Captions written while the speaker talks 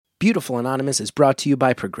Beautiful Anonymous is brought to you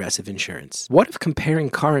by Progressive Insurance. What if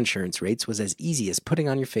comparing car insurance rates was as easy as putting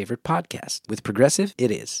on your favorite podcast? With Progressive,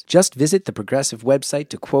 it is. Just visit the Progressive website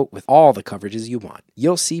to quote with all the coverages you want.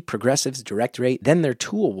 You'll see Progressive's direct rate, then their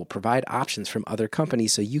tool will provide options from other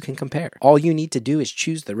companies so you can compare. All you need to do is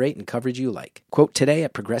choose the rate and coverage you like. Quote today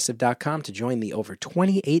at Progressive.com to join the over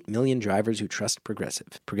 28 million drivers who trust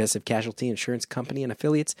Progressive. Progressive Casualty Insurance Company and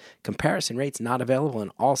Affiliates. Comparison rates not available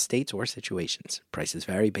in all states or situations. Prices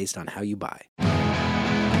vary based on how you buy.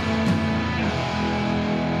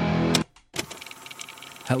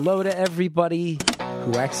 Hello to everybody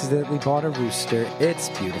who accidentally bought a rooster. It's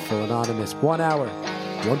Beautiful Anonymous. 1 hour,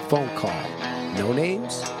 one phone call. No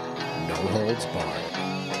names, no holds barred.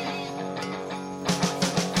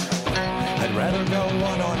 I'd rather go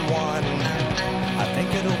one-on-one. I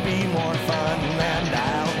think it'll be more fun, and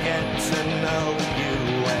I'll get to know you,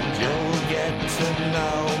 and you'll get to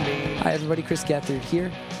know me. Hi everybody, Chris Gethard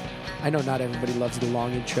here. I know not everybody loves the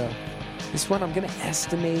long intro. This one I'm going to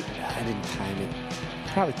estimate, I didn't time it,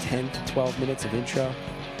 probably 10 to 12 minutes of intro.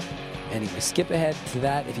 Anyway, skip ahead to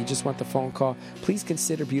that if you just want the phone call. Please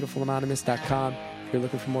consider beautifulanonymous.com if you're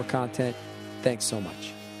looking for more content. Thanks so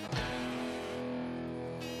much.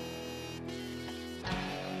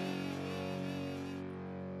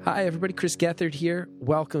 Hi everybody, Chris Gethard here.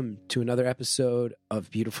 Welcome to another episode of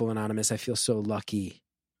Beautiful Anonymous. I feel so lucky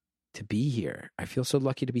to be here. I feel so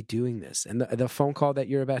lucky to be doing this. And the phone call that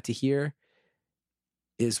you're about to hear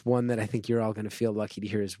is one that I think you're all going to feel lucky to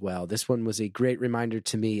hear as well. This one was a great reminder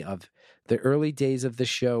to me of the early days of the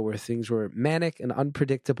show where things were manic and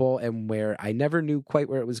unpredictable and where I never knew quite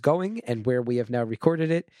where it was going and where we have now recorded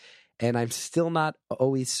it. And I'm still not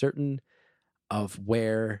always certain of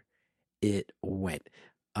where it went.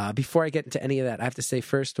 Before I get into any of that, I have to say,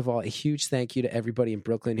 first of all, a huge thank you to everybody in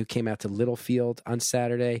Brooklyn who came out to Littlefield on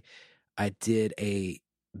Saturday. I did a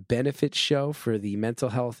benefit show for the mental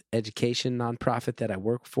health education nonprofit that I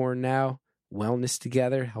work for now, Wellness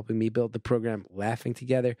Together, helping me build the program Laughing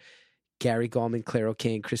Together. Gary Gallman, Claire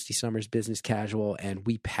O'Kane, Christy Summers, Business Casual, and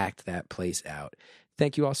we packed that place out.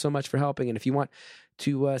 Thank you all so much for helping. And if you want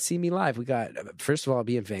to see me live, first of all, I'll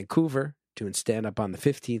be in Vancouver doing stand-up on the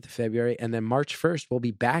 15th of February, and then March 1st, we'll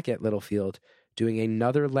be back at Littlefield doing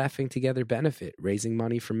another Laughing Together benefit, raising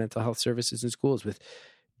money for mental health services in schools with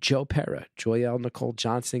Joe Pera, Joyelle Nicole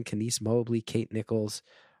Johnson, Kenise Mobley, Kate Nichols,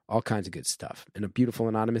 all kinds of good stuff. And a Beautiful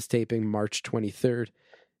Anonymous taping March 23rd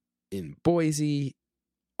in Boise,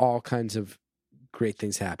 all kinds of great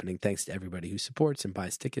things happening. Thanks to everybody who supports and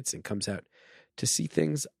buys tickets and comes out to see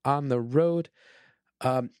things on the road.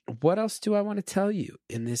 What else do I want to tell you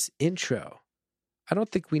in this intro? I don't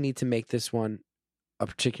think we need to make this one a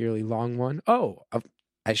particularly long one.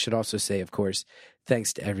 I should also say, of course,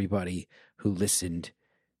 thanks to everybody who listened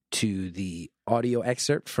to the audio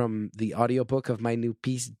excerpt from the audiobook of my new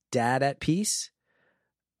piece, Dad at Peace.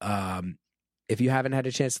 If you haven't had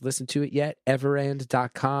a chance to listen to it yet,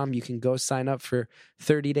 everand.com. You can go sign up for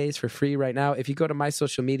 30 days for free right now. If you go to my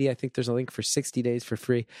social media, I think there's a link for 60 days for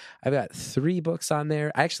free. I've got 3 books on there.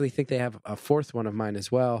 I actually think they have a 4th one of mine as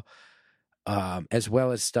well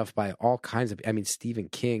as stuff by all kinds of, Stephen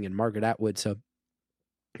King and Margaret Atwood. So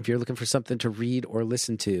if you're looking for something to read or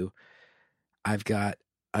listen to, I've got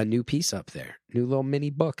a new piece up there, new little mini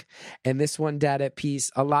book. And this one, Dad at Peace,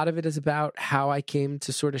 a lot of it is about how I came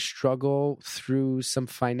to sort of struggle through some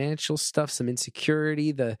financial stuff, some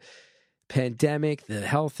insecurity, the pandemic, the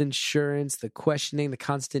health insurance, the questioning, the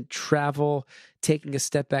constant travel, taking a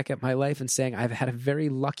step back at my life and saying, I've had a very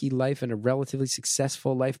lucky life and a relatively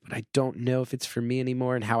successful life, but I don't know if it's for me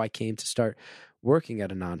anymore, and how I came to start working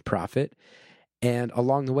at a nonprofit. And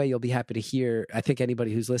along the way, you'll be happy to hear, I think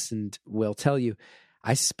anybody who's listened will tell you,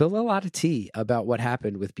 I spill a lot of tea about what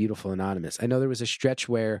happened with Beautiful Anonymous. I know there was a stretch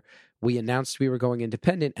where we announced we were going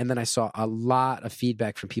independent, and then I saw a lot of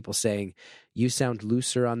feedback from people saying, you sound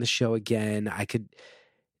looser on the show again.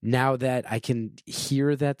 Now that I can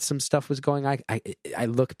hear that some stuff was going on, I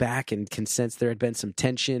look back and can sense there had been some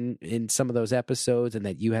tension in some of those episodes and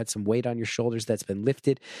that you had some weight on your shoulders that's been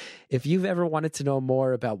lifted. If you've ever wanted to know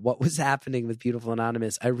more about what was happening with Beautiful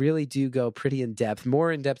Anonymous, I really do go pretty in depth,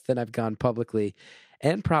 more in depth than I've gone publicly,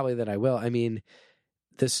 and probably that I will.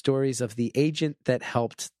 The stories of the agent that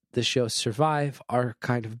helped the show survive are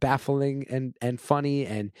kind of baffling and funny,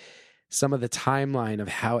 and some of the timeline of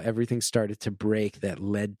how everything started to break that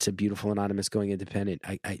led to Beautiful Anonymous going independent,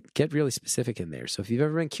 I get really specific in there. So if you've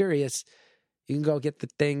ever been curious, you can go get the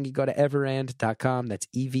thing. You go to everand.com. That's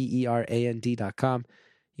everand.com.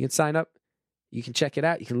 You can sign up. You can check it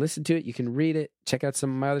out. You can listen to it. You can read it. Check out some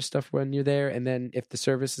of my other stuff when you're there. And then if the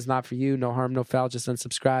service is not for you, no harm, no foul, just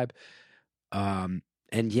unsubscribe.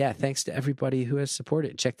 yeah, thanks to everybody who has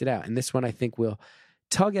supported and checked it out. And this one I think will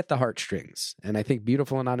tug at the heartstrings. And I think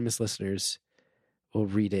beautiful anonymous listeners will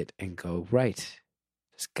read it and go, right,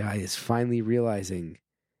 this guy is finally realizing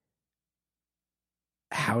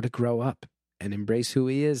how to grow up and embrace who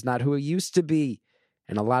he is, not who he used to be.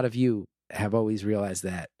 And a lot of you have always realized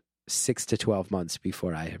that 6 to 12 months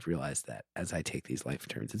before I have realized that as I take these life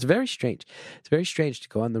turns. It's very strange. It's very strange to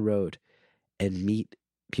go on the road and meet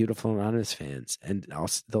beautiful anonymous fans. And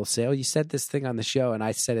they'll say, oh, you said this thing on the show. And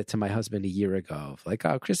I said it to my husband a year ago, like,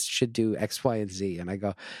 oh, Chris should do X, Y, and Z. And I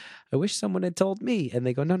go, I wish someone had told me. And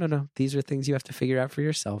they go, no. These are things you have to figure out for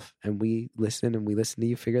yourself. And we listen to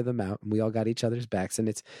you figure them out. And we all got each other's backs. And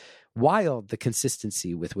it's wild, the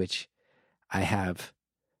consistency with which I have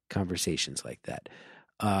conversations like that.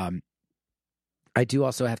 I do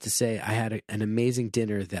also have to say I had an amazing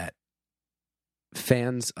dinner that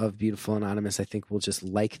fans of Beautiful Anonymous, I think, will just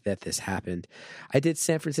like that this happened. I did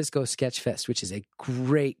San Francisco Sketch Fest, which is a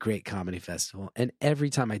great, great comedy festival. And every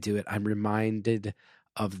time I do it, I'm reminded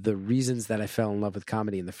of the reasons that I fell in love with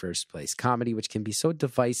comedy in the first place. Comedy, which can be so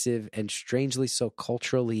divisive and strangely so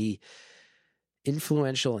culturally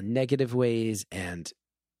influential in negative ways and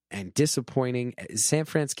disappointing. San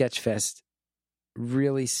Fran Sketch Fest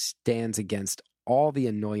really stands against all the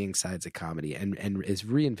annoying sides of comedy and is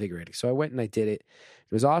reinvigorating. So I went and I did it.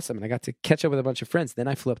 It was awesome. And I got to catch up with a bunch of friends. Then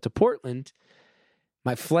I flew up to Portland.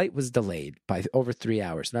 My flight was delayed by over 3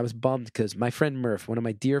 hours. And I was bummed because my friend Murph, one of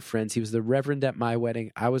my dear friends, he was the reverend at my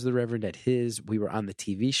wedding. I was the reverend at his. We were on the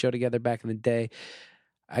TV show together back in the day.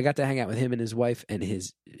 I got to hang out with him and his wife and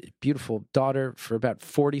his beautiful daughter for about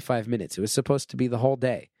 45 minutes. It was supposed to be the whole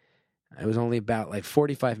day. It was only about like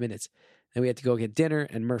 45 minutes. Then we had to go get dinner,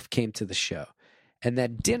 and Murph came to the show. And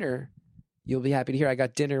that dinner, you'll be happy to hear, I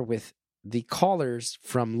got dinner with the callers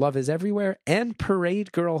from Love is Everywhere and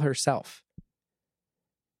Parade Girl herself.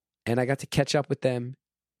 And I got to catch up with them,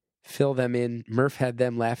 fill them in. Murph had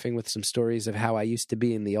them laughing with some stories of how I used to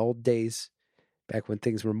be in the old days, back when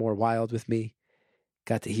things were more wild with me.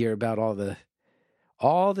 Got to hear about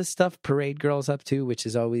all the stuff Parade Girl's up to, which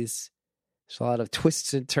is always... There's a lot of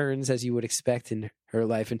twists and turns, as you would expect in her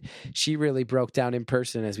life. And she really broke down in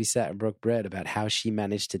person as we sat and broke bread about how she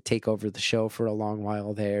managed to take over the show for a long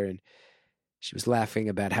while there. And she was laughing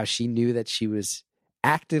about how she knew that she was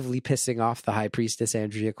actively pissing off the high priestess,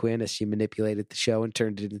 Andrea Quinn, as she manipulated the show and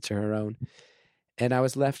turned it into her own. And I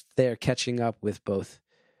was left there catching up with both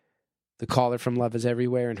the caller from Love is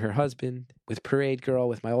Everywhere and her husband, with Parade Girl,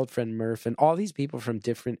 with my old friend Murph, and all these people from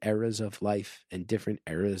different eras of life and different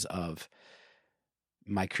eras of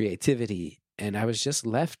my creativity. And I was just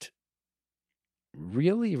left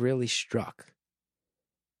really, really struck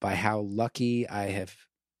by how lucky I have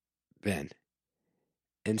been.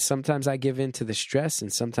 And sometimes I give in to the stress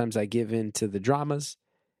and sometimes I give in to the dramas.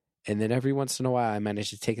 And then every once in a while I manage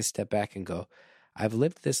to take a step back and go, I've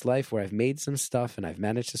lived this life where I've made some stuff and I've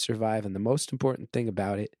managed to survive. And the most important thing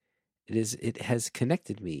about it is it has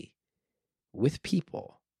connected me with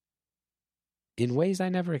people in ways I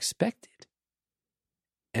never expected.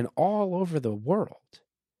 And all over the world.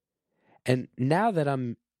 And now that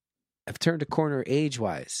I've turned a corner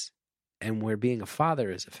age-wise, and where being a father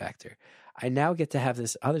is a factor, I now get to have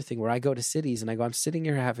this other thing where I go to cities and I go, I'm sitting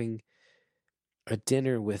here having a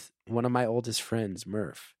dinner with one of my oldest friends,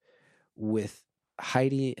 Murph, with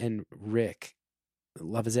Heidi and Rick,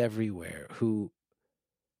 Love is Everywhere, who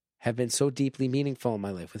have been so deeply meaningful in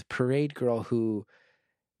my life, with Parade Girl, who...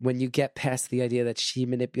 When you get past the idea that she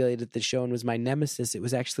manipulated the show and was my nemesis, it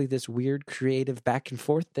was actually this weird creative back and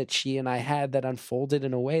forth that she and I had that unfolded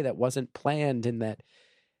in a way that wasn't planned and that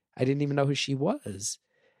I didn't even know who she was.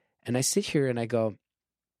 And I sit here and I go,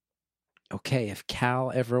 okay, if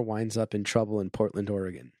Cal ever winds up in trouble in Portland,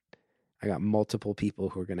 Oregon, I got multiple people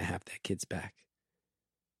who are going to have that kid's back.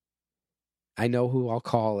 I know who I'll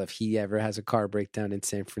call if he ever has a car breakdown in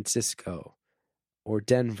San Francisco or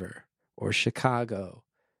Denver or Chicago.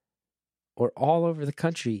 Or all over the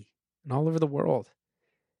country and all over the world.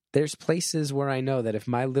 There's places where I know that if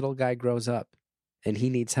my little guy grows up and he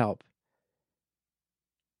needs help,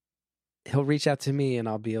 he'll reach out to me and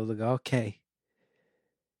I'll be able to go, okay,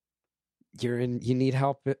 you need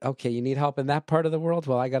help. Okay, you need help in that part of the world?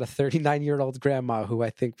 Well, I got a 39-year-old grandma who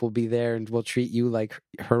I think will be there and will treat you like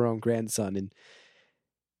her own grandson. And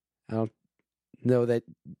I don't know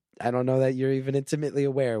that you're even intimately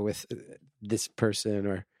aware with this person,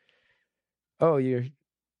 or oh, you've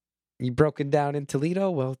broken down in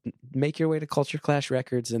Toledo? Well, make your way to Culture Clash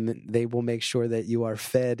Records and they will make sure that you are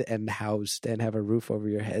fed and housed and have a roof over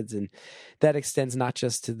your heads. And that extends not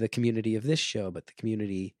just to the community of this show, but the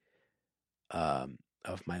community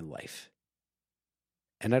of my life.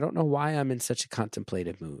 And I don't know why I'm in such a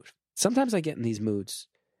contemplative mood. Sometimes I get in these moods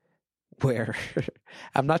where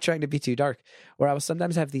I'm not trying to be too dark, where I will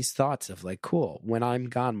sometimes have these thoughts of like, cool, when I'm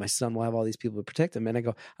gone, my son will have all these people to protect him. And I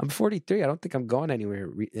go, I'm 43. I don't think I'm going anywhere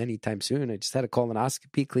anytime soon. I just had a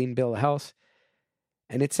colonoscopy, clean bill of health.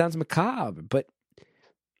 And it sounds macabre, but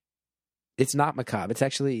it's not macabre. It's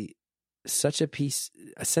actually such a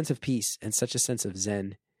sense of peace and such a sense of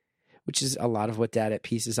Zen, which is a lot of what Dad at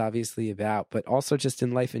Peace is obviously about, but also just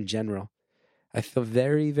in life in general. I feel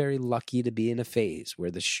very, very lucky to be in a phase where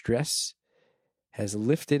the stress has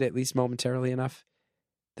lifted, at least momentarily enough,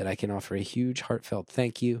 that I can offer a huge heartfelt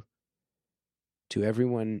thank you to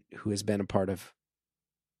everyone who has been a part of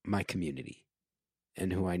my community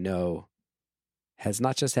and who I know has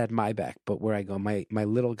not just had my back, but where I go, my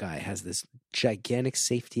little guy has this gigantic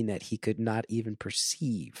safety net he could not even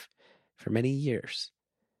perceive for many years.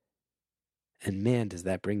 And man, does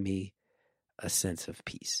that bring me a sense of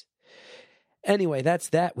peace. Anyway, that's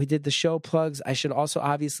that. We did the show plugs. I should also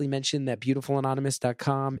obviously mention that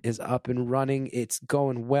beautifulanonymous.com is up and running. It's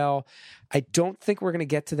going well. I don't think we're going to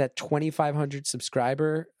get to that 2,500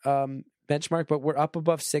 subscriber benchmark, but we're up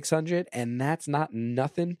above 600, and that's not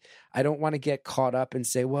nothing. I don't want to get caught up and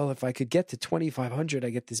say, well, if I could get to 2,500,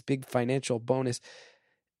 I get this big financial bonus.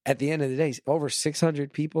 At the end of the day, over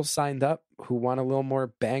 600 people signed up who want a little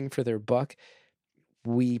more bang for their buck.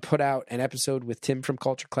 We put out an episode with Tim from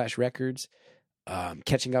Culture Clash Records,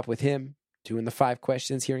 catching up with him, doing the 5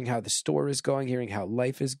 questions, hearing how the store is going, hearing how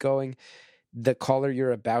life is going. The caller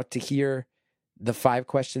you're about to hear, the 5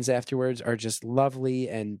 questions afterwards are just lovely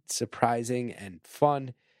and surprising and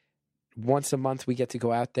fun. Once a month, we get to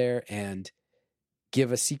go out there and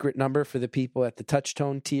give a secret number for the people at the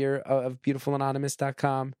touchtone tier of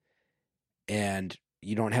beautifulanonymous.com. And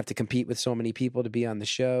you don't have to compete with so many people to be on the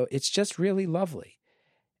show. It's just really lovely.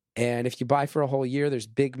 And if you buy for a whole year, there's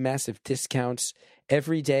big, massive discounts.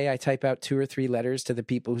 Every day I type out 2 or 3 letters to the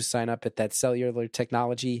people who sign up at that cellular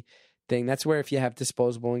technology thing. That's where if you have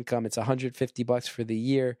disposable income, it's $150 for the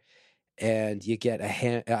year. And you get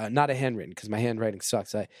not a handwritten, because my handwriting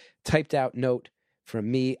sucks. I typed out note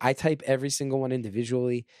from me. I type every single one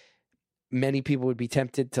individually. Many people would be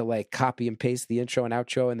tempted to like copy and paste the intro and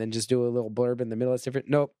outro and then just do a little blurb in the middle. It's different.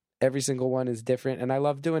 Nope. Every single one is different, and I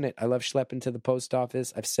love doing it. I love schlepping to the post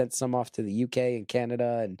office. I've sent some off to the UK and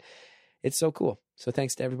Canada, and it's so cool. So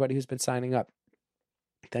thanks to everybody who's been signing up.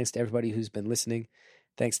 Thanks to everybody who's been listening.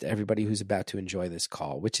 Thanks to everybody who's about to enjoy this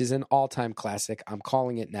call, which is an all-time classic. I'm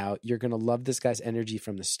calling it now. You're going to love this guy's energy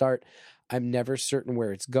from the start. I'm never certain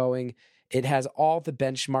where it's going. It has all the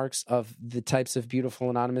benchmarks of the types of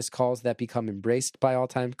beautiful anonymous calls that become embraced by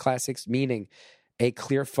all-time classics, meaning a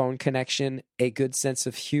clear phone connection, a good sense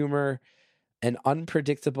of humor, an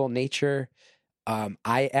unpredictable nature.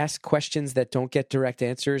 I ask questions that don't get direct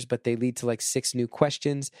answers, but they lead to like 6 new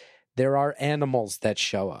questions. There are animals that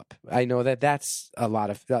show up. I know that that's a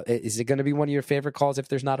lot of... is it going to be one of your favorite calls if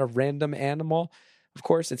there's not a random animal? Of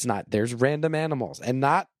course it's not. There's random animals, and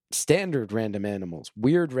not standard random animals,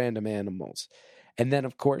 weird random animals. And then,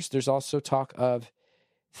 of course, there's also talk of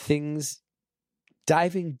things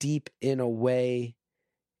diving deep in a way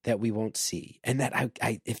that we won't see. And that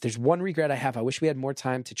I if there's one regret I have, I wish we had more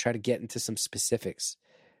time to try to get into some specifics.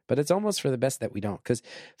 But it's almost for the best that we don't, because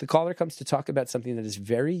the caller comes to talk about something that is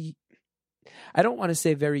very, I don't want to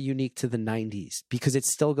say very unique to the 90s, because it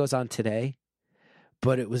still goes on today,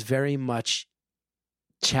 but it was very much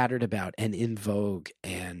chattered about and in vogue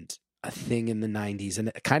and a thing in the 90s,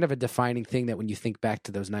 and kind of a defining thing that when you think back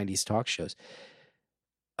to those 90s talk shows,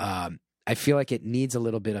 I feel like it needs a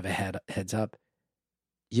little bit of a heads up.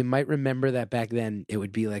 You might remember that back then it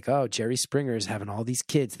would be like, oh, Jerry Springer is having all these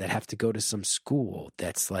kids that have to go to some school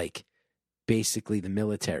that's like basically the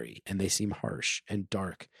military, and they seem harsh and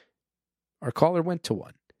dark. Our caller went to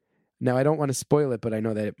one. Now, I don't want to spoil it, but I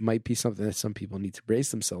know that it might be something that some people need to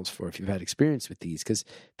brace themselves for if you've had experience with these, because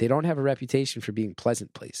they don't have a reputation for being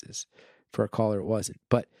pleasant places. For a caller, it wasn't.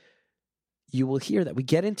 But you will hear that we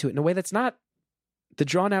get into it in a way that's not the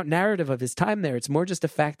drawn-out narrative of his time there. It's more just a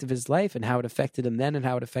fact of his life and how it affected him then and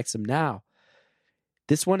how it affects him now.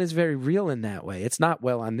 This one is very real in that way. It's not,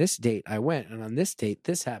 well, on this date I went, and on this date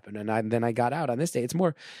this happened, and then I got out on this date. It's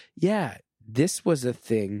more, yeah, this was a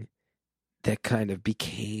thing that kind of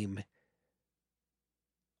became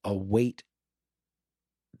a weight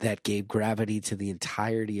that gave gravity to the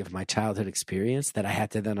entirety of my childhood experience that I had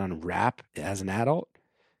to then unwrap as an adult.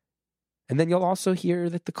 And then you'll also hear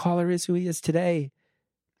that the caller is who he is today.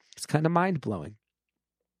 It's kind of mind-blowing.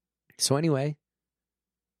 So anyway,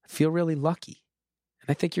 I feel really lucky. And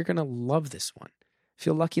I think you're going to love this one. I I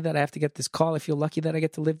feel lucky that I have to get this call. I feel lucky that I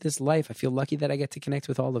get to live this life. I feel lucky that I get to connect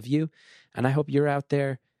with all of you. And I hope you're out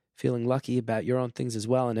there feeling lucky about your own things as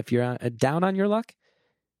well. And if you're down on your luck,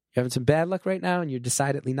 you're having some bad luck right now, and you're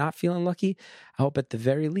decidedly not feeling lucky, I hope at the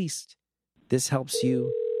very least this helps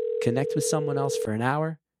you connect with someone else for an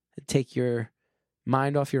hour and take your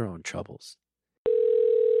mind off your own troubles.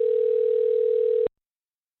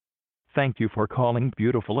 Thank you for calling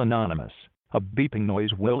Beautiful Anonymous. A beeping noise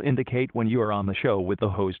will indicate when you are on the show with the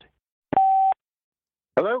host.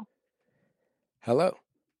 Hello? Hello.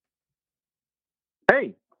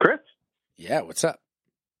 Hey, Chris? Yeah, what's up?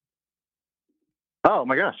 Oh,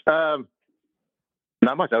 my gosh.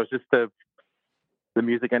 Not much. I was just, the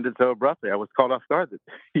music ended so abruptly. I was caught off guard that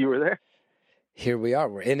you were there. Here we are.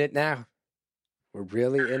 We're in it now. We're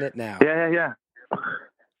really in it now. Yeah.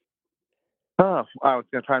 Oh, I was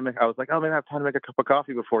going to try and I was like, maybe I have time to make a cup of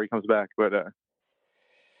coffee before he comes back, but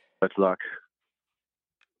that's luck.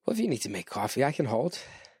 Well, if you need to make coffee, I can hold.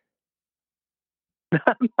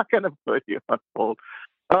 I'm not going to put you on hold.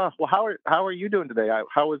 Well, how are you doing today?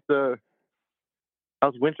 How's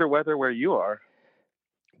winter weather where you are?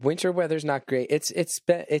 Winter weather's not great.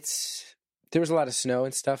 There was a lot of snow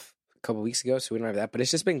and stuff a couple weeks ago, so we don't have that, but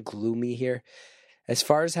it's just been gloomy here. As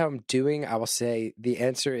far as how I'm doing, I will say the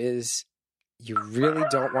answer is you really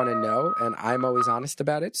don't want to know, and I'm always honest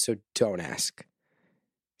about it, so don't ask.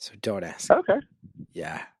 Okay.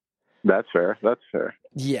 Yeah. That's fair.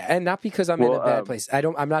 Yeah, and not because I'm in a bad place.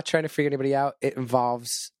 I'm not trying to figure anybody out. It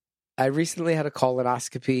involves, I recently had a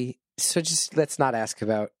colonoscopy, so just let's not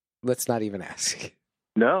even ask.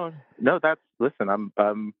 No, listen,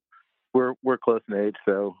 we're close in age,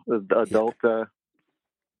 so adult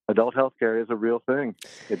healthcare is a real thing.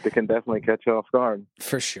 It can definitely catch you off guard.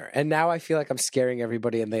 For sure. And now I feel like I'm scaring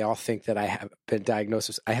everybody and they all think that I have been diagnosed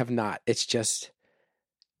with, I have not. It's just,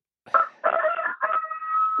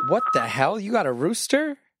 what the hell? You got a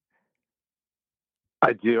rooster?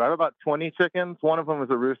 I do. I have about 20 chickens. One of them is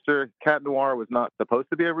a rooster. Cat Noir was not supposed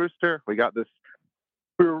to be a rooster. We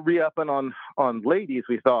were re-upping on ladies.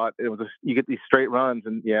 We thought you get these straight runs,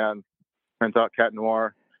 and turns out Cat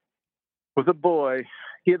Noir was a boy.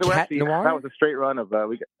 He had Cat Noir? That was a straight run of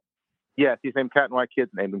yes, he's named Cat Noir.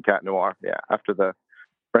 Kids named him Cat Noir. Yeah, after the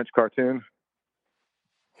French cartoon.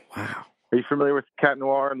 Wow. Are you familiar with Cat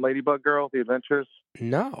Noir and Ladybug Girl, The Adventures?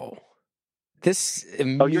 No. This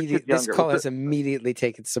call has immediately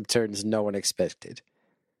taken some turns no one expected.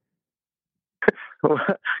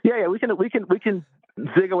 Yeah, we can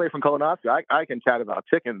zig away from colonoscopy. I can chat about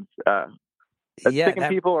chickens. Chicken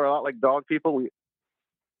people are a lot like dog people.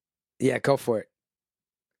 Yeah, go for it.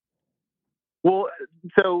 Well,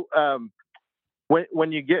 so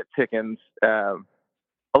when you get chickens,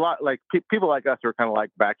 a lot like people like us are kind of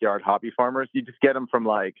like backyard hobby farmers. You just get them from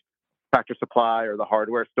like Tractor Supply or the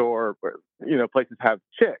hardware store, where places have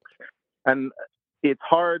chicks, and it's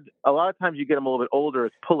hard. A lot of times you get them a little bit older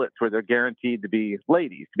as pullets, where they're guaranteed to be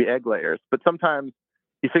ladies, to be egg layers. But sometimes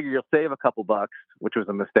you figure you'll save a couple bucks, which was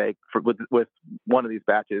a mistake with one of these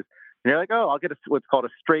batches. And you're like, oh, I'll get what's called a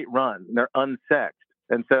straight run. And they're unsexed.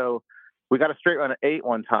 And so we got a straight run of 8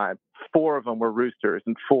 one time. 4 of them were roosters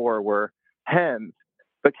and 4 were hens.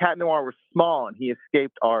 But Cat Noir was small, and he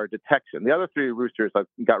escaped our detection. The other 3 roosters I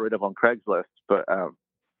got rid of on Craigslist. But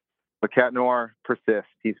Cat Noir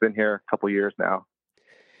persists. He's been here a couple years now.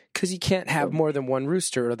 Because you can't have more than one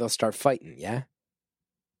rooster or they'll start fighting, yeah?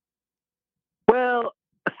 Well,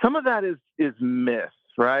 some of that is myth,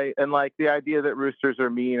 right? And like the idea that roosters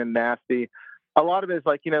are mean and nasty. A lot of it is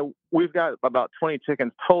like, we've got about 20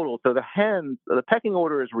 chickens total. So the hens, the pecking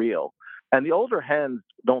order is real. And the older hens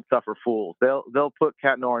don't suffer fools. They'll put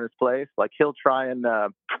Cat Noir in his place. Like he'll try and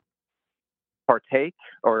partake,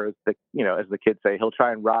 or as the kids say, he'll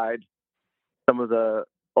try and ride some of the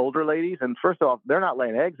older ladies. And first off, they're not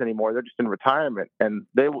laying eggs anymore. They're just in retirement, and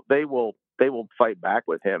they will fight back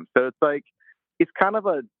with him. So it's like, it's kind of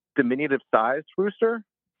a diminutive sized rooster.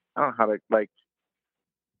 I don't know how to like.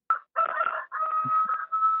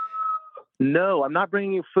 No, I'm not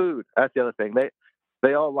bringing you food. That's the other thing.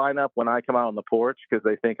 They all line up when I come out on the porch because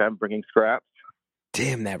they think I'm bringing scraps.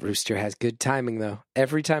 Damn, that rooster has good timing, though.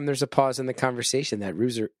 Every time there's a pause in the conversation, that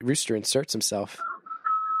rooster inserts himself.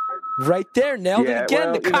 Right there, nailed it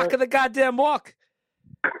again. The cock of the goddamn walk.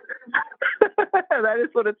 That is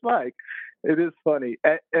what it's like. It is funny.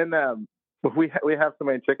 And we have so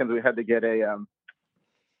many chickens, we had to get there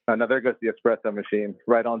goes the espresso machine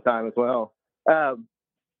right on time as well.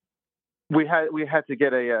 We had to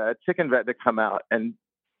get a chicken vet to come out, and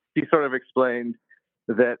he sort of explained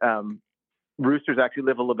that roosters actually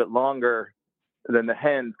live a little bit longer than the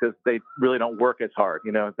hens because they really don't work as hard.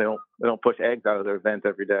 You know, they don't push eggs out of their vent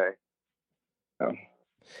every day. So,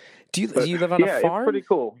 Do you live on a yeah, farm? it's pretty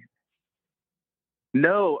cool.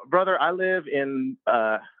 No, brother, I live in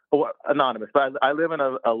anonymous, but I live in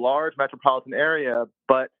a large metropolitan area.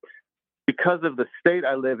 But because of the state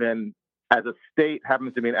I live in, as a state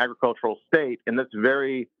happens to be an agricultural state, in this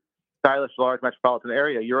very stylish, large metropolitan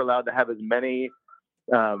area, you're allowed to have as many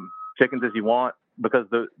chickens as you want because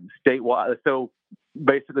the state. So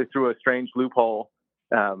basically, through a strange loophole,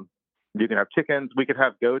 you can have chickens. We could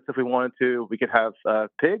have goats if we wanted to. We could have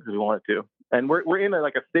pigs if we wanted to. And we're in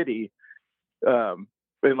like a city,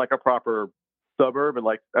 in like a proper suburb, and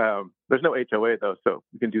like there's no HOA though, so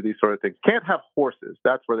you can do these sort of things. Can't have horses.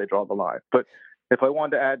 That's where they draw the line. But if I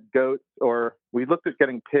wanted to add goats, or we looked at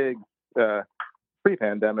getting pigs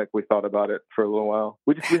pre-pandemic, we thought about it for a little while.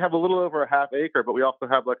 We have a little over a half acre, but we also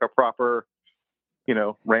have like a proper,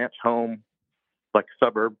 ranch home, like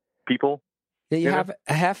suburb people. Yeah, you have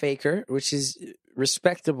a half acre, which is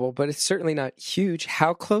respectable, but it's certainly not huge.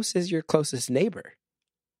 How close is your closest neighbor?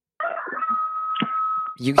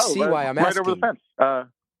 You see why I'm asking. Right over the fence.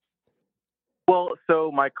 Well,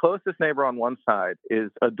 so my closest neighbor on one side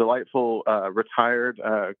is a delightful retired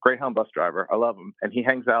Greyhound bus driver. I love him, and he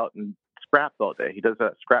hangs out and scraps all day. He does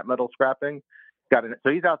scrap metal scrapping. So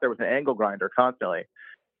he's out there with an angle grinder constantly,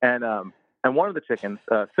 and one of the chickens,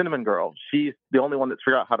 Cinnamon Girl, she's the only one that's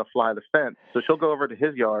figured out how to fly the fence. So she'll go over to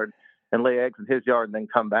his yard and lay eggs in his yard, and then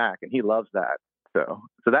come back, and he loves that. So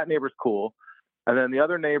that neighbor's cool. And then the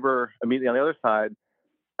other neighbor immediately on the other side.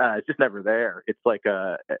 It's just never there. It's like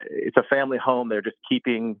it's a family home they're just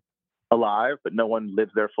keeping alive, but no one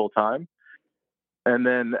lives there full time. And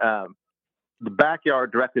then the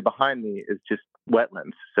backyard directly behind me is just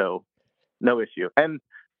wetlands, so no issue. And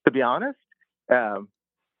to be honest,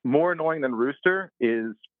 more annoying than rooster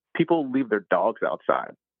is people leave their dogs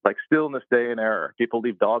outside. Like still in this day and era, people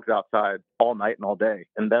leave dogs outside all night and all day,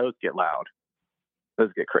 and those get loud.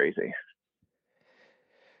 Those get crazy.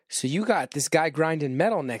 So you got this guy grinding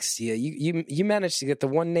metal next to you. You managed to get the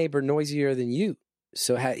one neighbor noisier than you,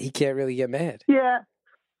 so he can't really get mad. Yeah.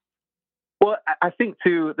 Well, I think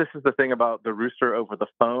too. This is the thing about the rooster over the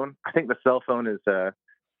phone. I think the cell phone is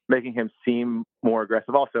making him seem more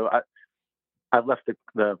aggressive. Also, I've left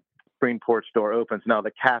the screen porch door open, so now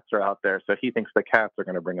the cats are out there. So he thinks the cats are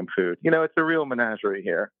going to bring him food. It's a real menagerie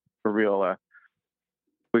here. A real.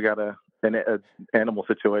 We got an animal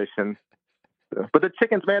situation. But the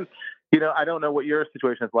chickens, man, I don't know what your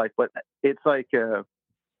situation is like, but it's like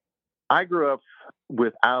I grew up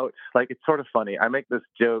without, like, it's sort of funny. I make this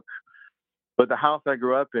joke, but the house I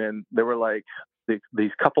grew up in, there were like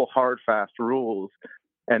these couple hard, fast rules.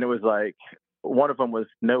 And it was like, one of them was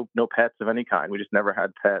no pets of any kind. We just never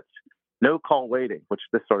had pets. No call waiting, which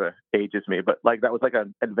this sort of ages me, but like that was like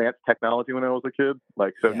an advanced technology when I was a kid.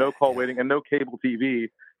 Like, so no call waiting and no cable TV,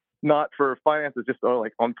 not for finances, just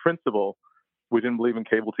like on principle. We didn't believe in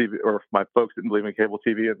cable TV, or my folks didn't believe in cable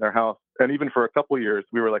TV in their house. And even for a couple of years,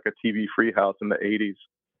 we were like a TV-free house in the 80s.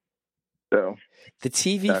 So the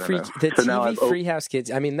TV-free house kids,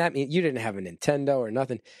 I mean, that means you didn't have a Nintendo or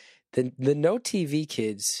nothing. The no TV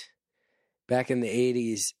kids back in the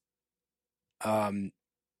 80s,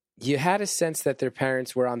 you had a sense that their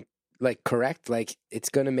parents were on, like, correct. Like, it's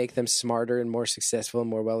going to make them smarter and more successful and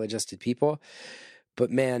more well-adjusted people. But,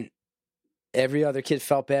 man, every other kid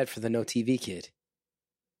felt bad for the no TV kid.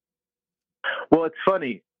 Well, it's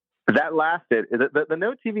funny. That lasted. The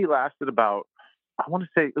no TV lasted about, I want to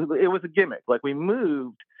say, it was a gimmick. Like, we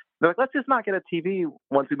moved. They're like, let's just not get a TV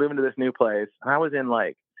once we move into this new place. And I was in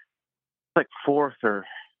like fourth or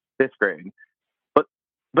fifth grade.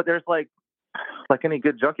 But there's like any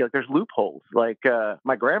good junkie, like there's loopholes. Like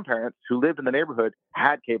my grandparents who lived in the neighborhood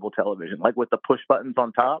had cable television, like with the push buttons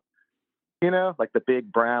on top. Like the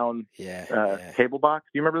big brown cable box.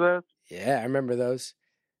 Do you remember those? Yeah, I remember those.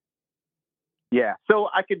 Yeah, so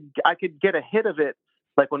I could get a hit of it,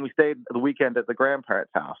 like when we stayed the weekend at the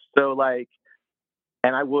grandparents' house. So like,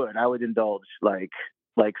 and I would indulge, like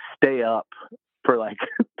stay up for like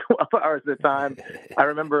 12 hours at a time. I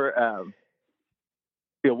remember,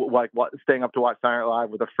 staying up to watch Saturday Night Live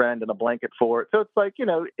with a friend and a blanket for it. So it's like,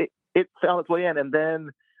 it found its way in. And then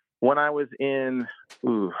when I was in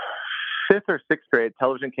fifth or sixth grade,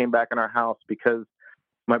 television came back in our house because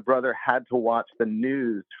my brother had to watch the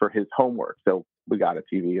news for his homework. So we got a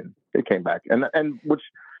TV and it came back, and which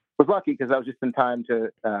was lucky because I was just in time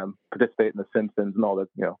to participate in The Simpsons and all that,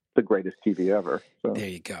 the greatest TV ever. So. There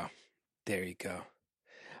you go.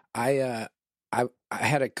 I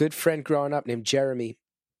had a good friend growing up named Jeremy,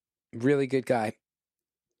 really good guy,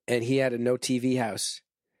 and he had a no TV house.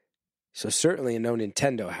 So certainly a no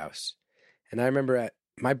Nintendo house. And I remember at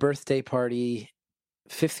my birthday party,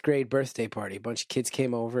 5th grade birthday party, a bunch of kids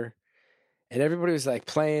came over and everybody was like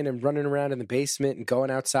playing and running around in the basement and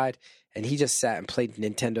going outside. And he just sat and played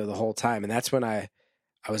Nintendo the whole time. And that's when I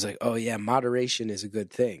was like, oh yeah, moderation is a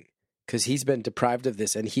good thing. Because he's been deprived of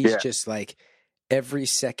this. And he's just like, every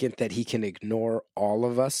second that he can ignore all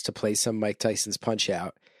of us to play some Mike Tyson's Punch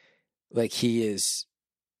Out, like he's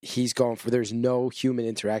going for, there's no human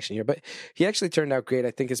interaction here. But he actually turned out great.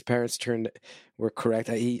 I think his parents were correct.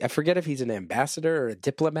 I forget if he's an ambassador or a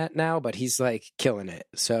diplomat now, but he's like killing it.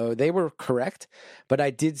 So they were correct. But I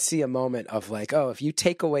did see a moment of like, oh, if you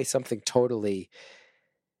take away something totally,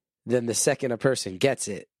 then the second a person gets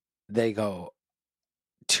it, they go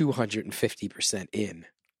 250% in,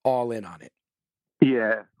 all in on it.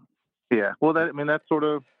 Yeah. Well, that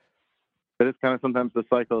is kind of sometimes the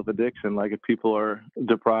cycle of addiction. Like if people are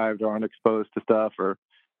deprived or aren't exposed to stuff or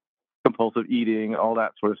compulsive eating, all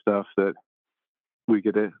that sort of stuff that we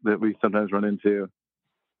sometimes run into.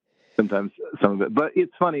 Sometimes some of it, but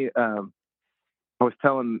it's funny. I was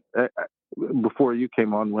telling before you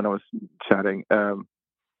came on when I was chatting.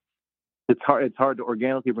 It's hard to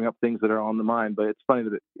organically bring up things that are on the mind, but it's funny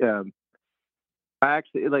that I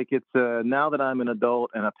actually like it's now that I'm an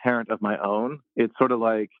adult and a parent of my own. It's sort of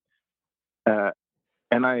like,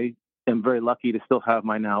 and I am very lucky to still have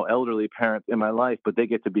my now elderly parents in my life, but they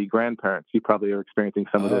get to be grandparents. You probably are experiencing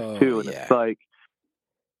some of this too, and it's like,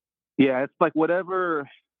 it's like whatever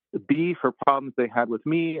beef or problems they had with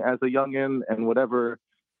me as a youngin, and whatever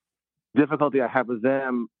difficulty I have with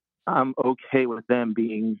them, I'm okay with them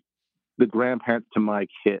being the grandparents to my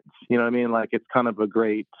kids. You know what I mean? Like it's kind of a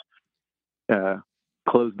great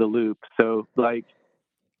close the loop. So like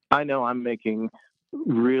I know I'm making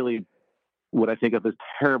really what I think of as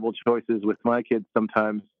terrible choices with my kids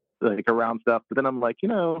sometimes, like around stuff. But then I'm like, in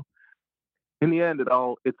the end,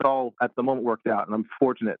 it's all at the moment worked out, and I'm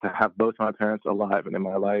fortunate to have both my parents alive and in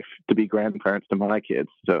my life to be grandparents to my kids.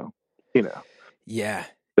 So, the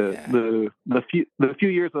few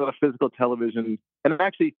years without physical television, and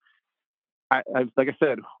actually, I like I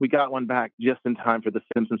said, we got one back just in time for the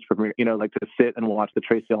Simpsons premiere. Like to sit and watch the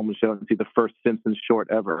Tracy Ullman show and see the first Simpsons short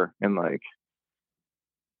ever, and like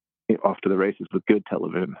off to the races with good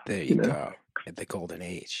television. There you go. At the golden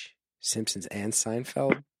age, Simpsons and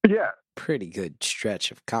Seinfeld. Yeah. Pretty good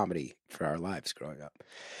stretch of comedy for our lives growing up.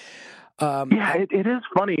 It is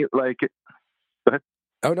funny. Like,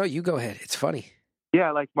 oh no, you go ahead. It's funny.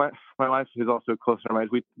 Yeah, like my wife is also closer to my age.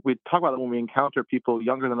 We talk about it when we encounter people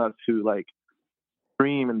younger than us who like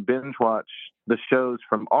stream and binge watch the shows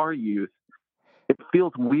from our youth. It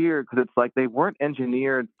feels weird because it's like they weren't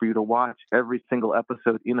engineered for you to watch every single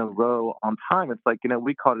episode in a row on time. It's like,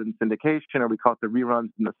 we caught it in syndication or we caught the reruns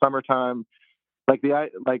in the summertime. Like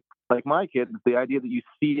like my kids, the idea that you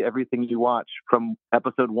see everything you watch from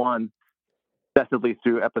episode 1 successively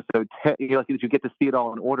through episode 10, like you get to see it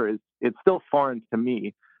all in order, it's still foreign to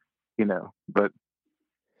me, but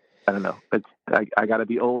I don't know. I got to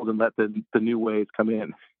be old and let the new ways come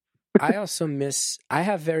in. I also I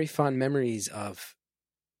have very fond memories of,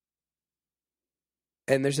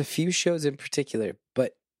 and there's a few shows in particular,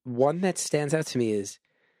 but one that stands out to me is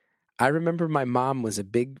I remember my mom was a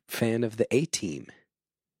big fan of the A-Team.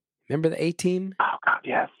 Remember the A-Team? Oh, God,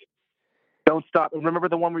 yes. Don't Stop. Remember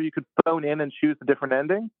the one where you could phone in and choose a different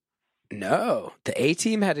ending? No. The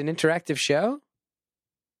A-Team had an interactive show?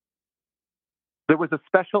 There was a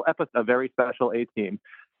special episode, a very special A-Team,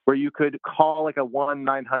 where you could call like a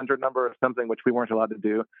 1-900 number or something, which we weren't allowed to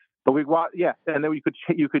do. But and then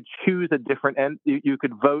you could choose a different end. You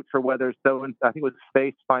could vote for whether I think it was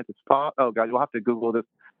Space finds a spot. Oh God, you'll have to Google this.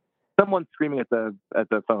 Someone's screaming at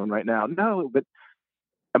the phone right now. No, but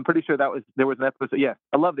I'm pretty sure there was an episode. Yeah,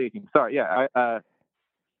 I love the A-Team. Sorry, yeah, I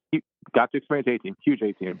got to experience A-Team. Huge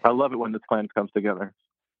A-Team. I love it when this clan comes together.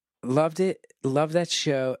 Loved it. Loved that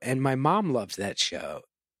show, and my mom loved that show,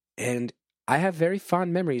 and I have very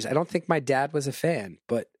fond memories. I don't think my dad was a fan,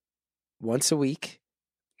 but once a week,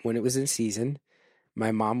 when it was in season,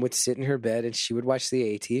 my mom would sit in her bed and she would watch the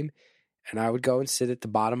A-Team, and I would go and sit at the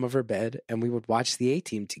bottom of her bed and we would watch the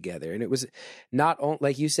A-Team together. And it was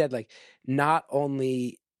like you said, like not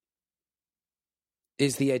only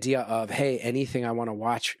is the idea of, hey, anything I want to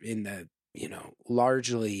watch in the,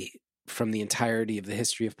 largely from the entirety of the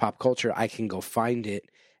history of pop culture, I can go find it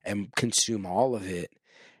and consume all of it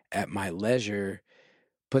at my leisure.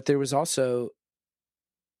 But there was also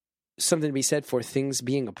something to be said for things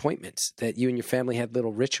being appointments, that you and your family had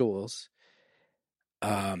little rituals.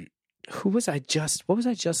 What was I just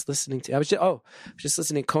listening to? I was just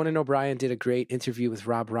listening. Conan O'Brien did a great interview with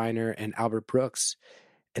Rob Reiner and Albert Brooks.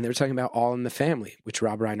 and they were talking about All in the Family, which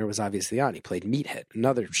Rob Reiner was obviously on. He played Meathead,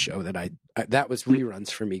 another show that that was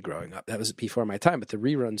reruns for me growing up. That was before my time, but the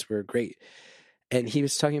reruns were great. And he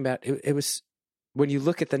was talking about it was, when you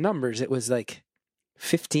look at the numbers, it was like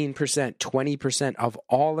 15%, 20% of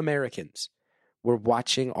all Americans were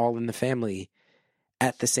watching All in the Family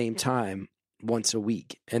at the same time once a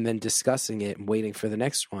week and then discussing it and waiting for the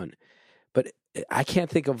next one. But I can't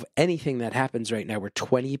think of anything that happens right now where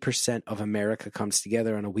 20% of America comes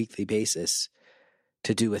together on a weekly basis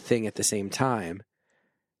to do a thing at the same time,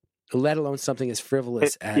 let alone something as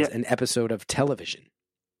frivolous as an episode of television.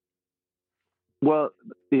 Well,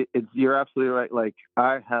 you're absolutely right. Like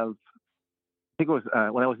I think it was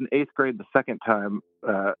when I was in 8th grade the second time,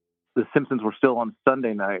 The Simpsons were still on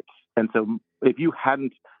Sunday nights. And so if you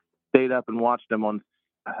hadn't stayed up and watched them on,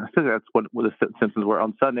 I think that's what The Simpsons were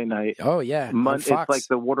on Sunday night. Oh, yeah. On Fox. It's like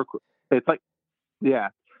the water. It's like, yeah.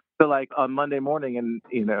 So like on Monday morning and,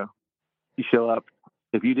 you show up.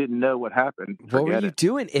 If you didn't know what happened, what were you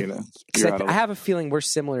doing? I have a feeling we're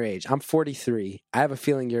similar age. I'm 43. I have a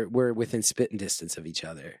feeling we're within spitting distance of each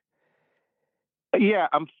other. Yeah,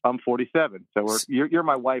 I'm 47. So you're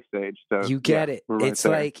my wife's age. So you get it. Right it's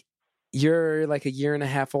there. Like you're like a year and a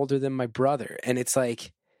half older than my brother, and it's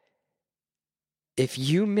like if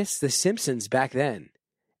you missed The Simpsons back then,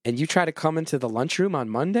 and you try to come into the lunchroom on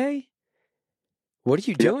Monday. What are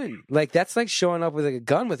you doing? Like, that's like showing up with a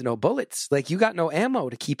gun with no bullets. Like, you got no ammo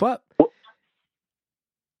to keep up.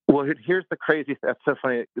 Well, here's the crazy. That's so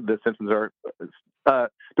funny. The Simpsons are. The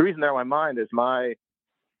reason they're on my mind is I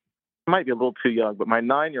might be a little too young, but my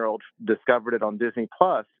 9-year-old discovered it on Disney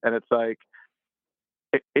Plus, and it's like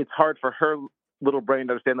it's hard for her little brain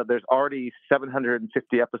to understand that there's already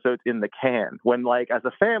 750 episodes in the can. When, like, as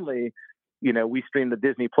a family, we stream the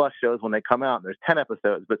Disney Plus shows when they come out, and there's 10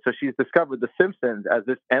 episodes. But so she's discovered The Simpsons as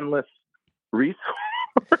this endless resource.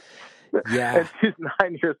 Yeah. And she's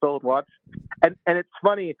 9 years old. And it's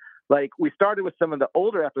funny, like, we started with some of the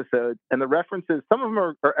older episodes, and the references, some of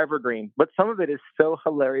them are evergreen, but some of it is so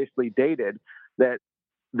hilariously dated that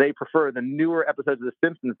they prefer the newer episodes of The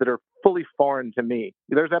Simpsons that are fully foreign to me.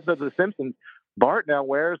 There's episodes of The Simpsons, Bart now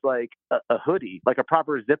wears, like, a hoodie, like a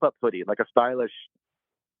proper zip-up hoodie, like a stylish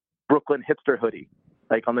Brooklyn hipster hoodie,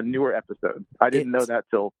 like on the newer episodes. I didn't know that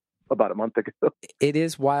till about a month ago. It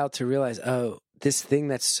is wild to realize, this thing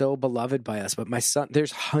that's so beloved by us, but my son,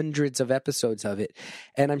 there's hundreds of episodes of it,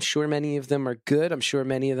 and I'm sure many of them are good. I'm sure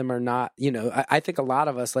many of them are not. I think a lot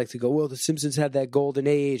of us like to go, well, The Simpsons had that golden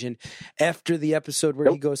age, and after the episode where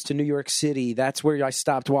he goes to New York City, that's where I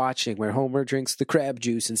stopped watching, where Homer drinks the crab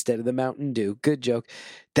juice instead of the Mountain Dew. Good joke.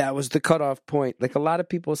 That was the cutoff point. Like, a lot of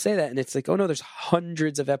people say that, and it's like, oh no, there's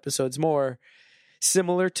hundreds of episodes more.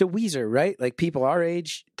 Similar to Weezer, right? Like, people our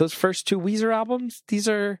age, those first 2 Weezer albums, these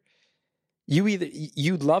are,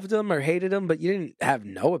 you loved them or hated them, but you didn't have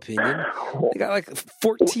no opinion. They got like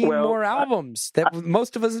 14 more albums that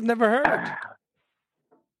most of us have never heard.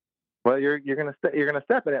 Well, you're gonna step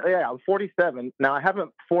in it. Yeah, I'm 47 now. I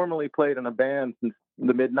haven't formally played in a band since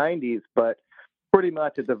the mid '90s, but pretty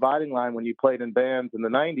much a dividing line when you played in bands in the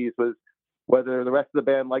 '90s was whether the rest of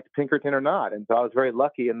the band liked Pinkerton or not. And so I was very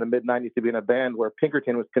lucky in the mid '90s to be in a band where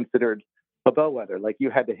Pinkerton was considered a bellwether. Like, you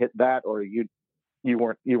had to hit that or you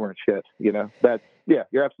weren't shit. You're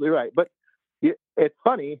absolutely right. But it's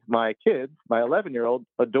funny. My 11-year-old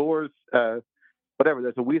adores whatever.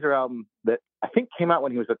 There's a Weezer album that I think came out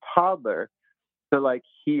when he was a toddler. So, like,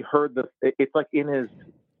 he heard it's like in his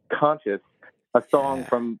conscious, a song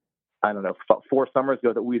from, I don't know, 4 summers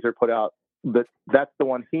ago that Weezer put out. But that's the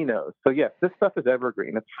one he knows. So yes, this stuff is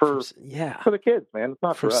evergreen. It's for the kids, man. It's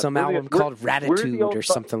not for us. Some album called Ratitude or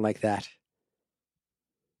something like that.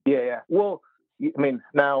 Yeah. Well, I mean,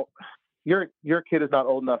 now your kid is not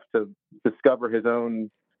old enough to discover his own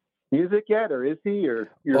music yet, or is he? Or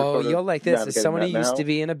you'll like this. As someone who used to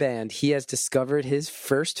be in a band, he has discovered his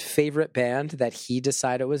first favorite band that he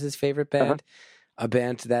decided was his favorite band. A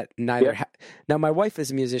band that neither. Now, my wife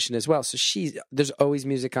is a musician as well, so there's always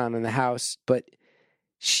music on in the house. But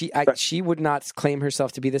she would not claim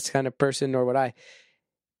herself to be this kind of person, nor would I.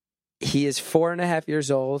 He is 4.5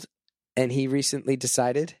 years old, and he recently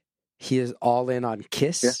decided he is all in on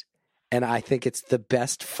Kiss, and I think it's the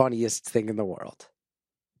best, funniest thing in the world.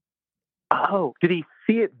 Oh, did he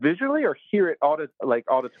see it visually or hear it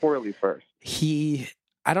auditorily first?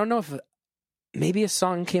 I don't know if. Maybe a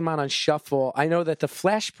song came out on shuffle. I know that the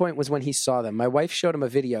flashpoint was when he saw them. My wife showed him a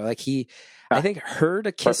video. Like, I think, heard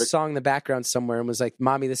a Kiss song in the background somewhere and was like,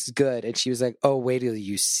 "Mommy, this is good." And she was like, "Oh, wait till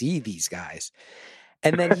you see these guys."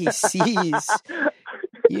 And then he sees,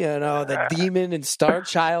 the Demon and Star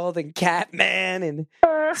Child and Catman and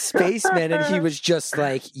Spaceman. And he was just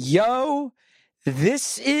like, yo,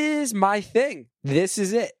 this is my thing. This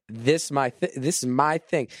is it. This is my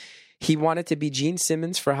thing. He wanted to be Gene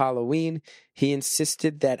Simmons for Halloween. He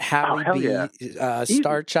insisted that Hallie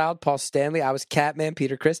Star Child, Paul Stanley. I was Catman,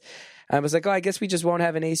 Peter Criss. I was like, I guess we just won't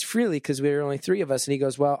have an Ace Frehley because we were only 3 of us. And he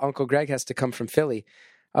goes, well, Uncle Greg has to come from Philly.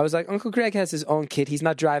 I was like, Uncle Greg has his own kid. He's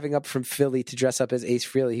not driving up from Philly to dress up as Ace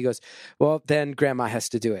Frehley. He goes, well, then Grandma has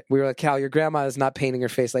to do it. We were like, Cal, your grandma is not painting her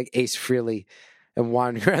face like Ace Frehley and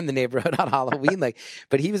wandering around the neighborhood on Halloween.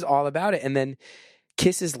 But he was all about it. And then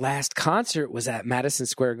Kiss's last concert was at Madison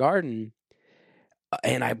Square Garden.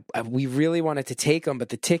 And we really wanted to take him, but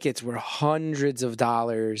the tickets were hundreds of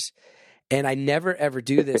dollars. And I never, ever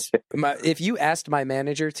do this. If you asked my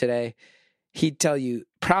manager today, he'd tell you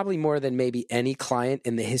probably more than maybe any client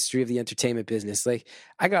in the history of the entertainment business. Like,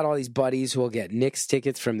 I got all these buddies who will get Knicks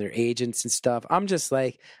tickets from their agents and stuff. I'm just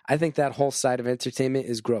like, I think that whole side of entertainment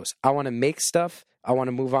is gross. I want to make stuff. I want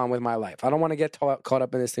to move on with my life. I don't want to get caught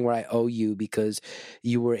up in this thing where I owe you because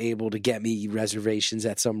you were able to get me reservations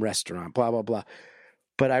at some restaurant, blah, blah, blah.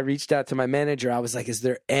 But I reached out to my manager. I was like,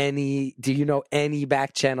 do you know any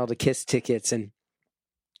back channel to Kiss tickets? And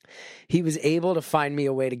he was able to find me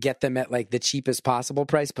a way to get them at like the cheapest possible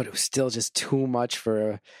price, but it was still just too much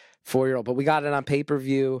for a 4-year-old. But we got it on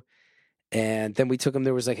pay-per-view. And then we took him.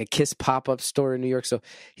 There was like a Kiss pop-up store in New York. So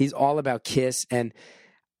he's all about Kiss. And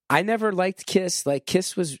I never liked Kiss. Like,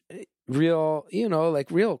 Kiss was real,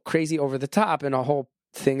 real crazy over the top. And a whole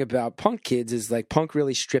thing about punk kids is like punk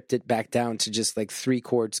really stripped it back down to just like 3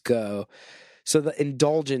 chords go. So the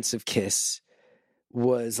indulgence of Kiss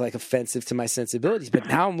was like offensive to my sensibilities. But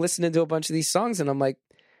now I'm listening to a bunch of these songs and I'm like,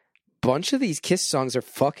 bunch of these Kiss songs are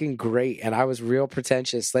fucking great. And I was real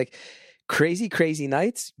pretentious. Like Crazy, Crazy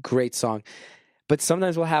Nights, great song. But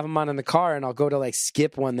sometimes we'll have them on in the car and I'll go to like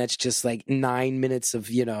skip one that's just like 9 minutes of,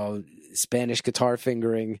 Spanish guitar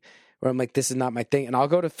fingering where I'm like, this is not my thing. And I'll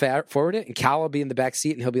go to forward it and Cal will be in the back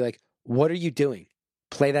seat and he'll be like, what are you doing?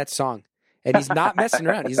 Play that song. And he's not messing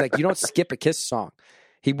around. He's like, you don't skip a Kiss song.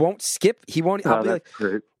 He won't skip. He won't. I'll be like,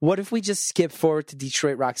 great. What if we just skip forward to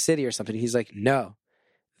Detroit Rock City or something? He's like, no,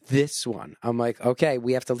 this one. I'm like, okay,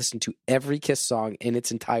 we have to listen to every Kiss song in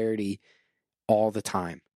its entirety all the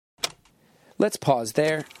time. Let's pause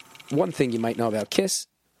there. One thing you might know about Kiss,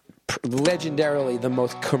 legendarily the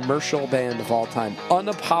most commercial band of all time,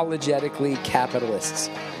 unapologetically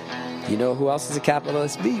capitalists. You know who else is a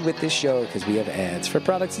capitalist? Me with this show, because we have ads for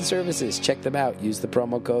products and services. Check them out. Use the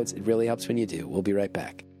promo codes. It really helps when you do. We'll be right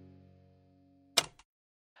back.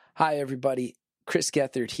 Hi, everybody. Chris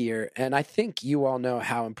Gethard here, and I think you all know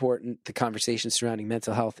how important the conversation surrounding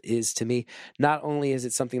mental health is to me. Not only is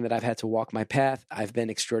it something that I've had to walk my path, I've been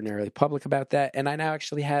extraordinarily public about that, and I now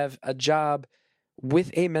actually have a job with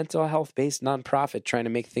a mental health-based nonprofit trying to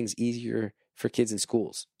make things easier for kids in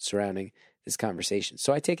schools surrounding this conversation.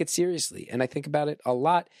 So I take it seriously, and I think about it a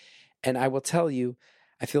lot, and I will tell you,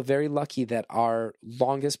 I feel very lucky that our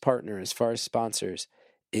longest partner as far as sponsors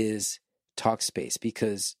is Talkspace,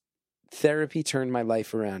 because therapy turned my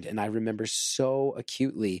life around, and I remember so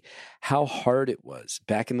acutely how hard it was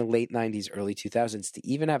back in the late 90s, early 2000s to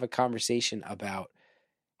even have a conversation about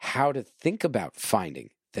how to think about finding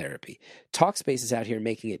therapy. Talkspace is out here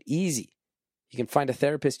making it easy. You can find a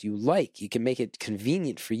therapist you like. You can make it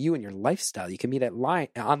convenient for you and your lifestyle. You can meet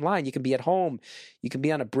online. You can be at home. You can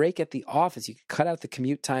be on a break at the office. You can cut out the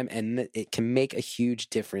commute time, and it can make a huge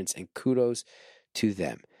difference, and kudos to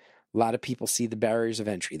them. A lot of people see the barriers of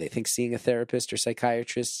entry. They think seeing a therapist or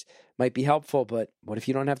psychiatrist might be helpful, but what if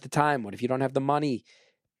you don't have the time? What if you don't have the money?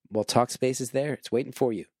 Well, Talkspace is there. It's waiting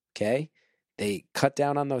for you, okay? They cut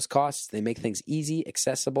down on those costs. They make things easy,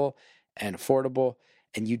 accessible, and affordable,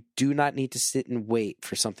 and you do not need to sit and wait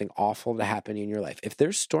for something awful to happen in your life. If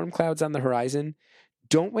there's storm clouds on the horizon,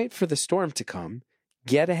 don't wait for the storm to come.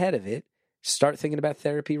 Get ahead of it. Start thinking about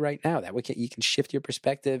therapy right now. That way you can shift your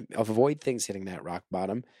perspective, avoid things hitting that rock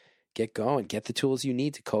bottom. Get going. Get the tools you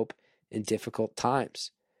need to cope in difficult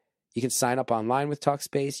times. You can sign up online with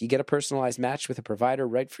Talkspace. You get a personalized match with a provider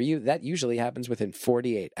right for you. That usually happens within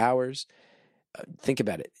 48 hours. Think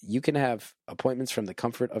about it. You can have appointments from the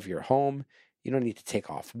comfort of your home. You don't need to take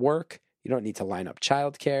off work. You don't need to line up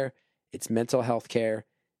childcare. It's mental health care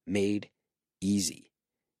made easy.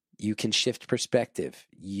 You can shift perspective.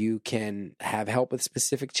 You can have help with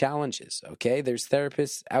specific challenges, okay? There's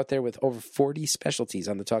therapists out there with over 40 specialties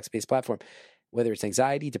on the Talkspace platform. Whether it's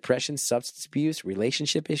anxiety, depression, substance abuse,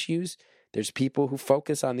 relationship issues, there's people who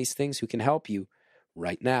focus on these things who can help you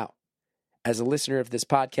right now. as a listener of this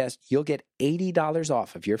podcast, you'll get $80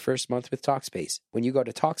 off of your first month with Talkspace when you go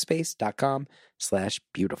to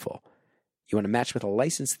Talkspace.com/beautiful. You want to match with a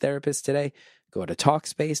licensed therapist today? Go to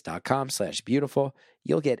Talkspace.com/beautiful.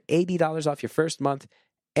 You'll get $80 off your first month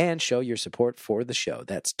and show your support for the show.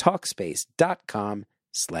 That's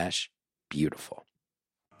Talkspace.com/beautiful.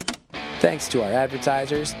 Thanks to our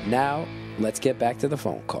advertisers. Now, let's get back to the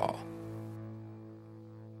phone call.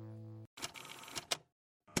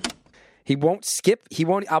 He won't skip.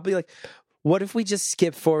 I'll be like, what if we just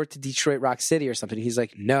skip forward to Detroit Rock City or something? He's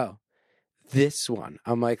like, no, this one.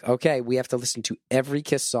 I'm like, okay, we have to listen to every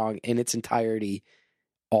Kiss song in its entirety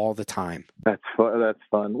all the time. That's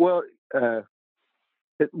fun. Well,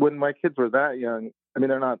 when my kids were that young, I mean,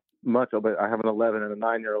 they're not much, but I have an 11 and a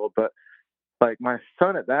 9-year-old, but like my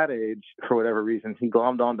son at that age, for whatever reason, he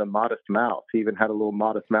glommed onto Modest Mouse. He even had a little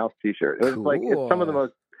Modest Mouse t-shirt. It was Cool. like, it's some of the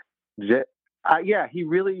most, he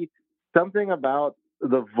really, something about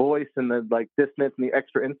the voice and the like dissonance and the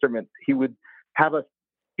extra instruments, he would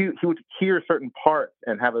hear certain parts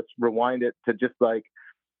and have us rewind it to just like,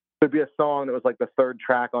 there'd be a song that was like the third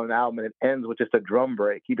track on an album and it ends with just a drum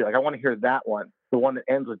break. He'd be like, I want to hear that one. The one that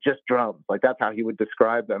ends with just drums. Like that's how he would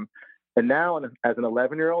describe them. And now as an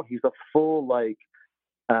 11-year-old, he's a full, like,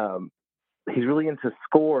 he's really into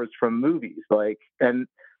scores from movies. And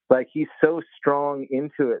he's so strong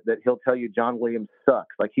into it that he'll tell you John Williams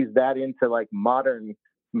sucks. Like he's that into like modern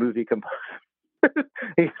movie composers.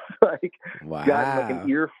 He's like, wow. Got like an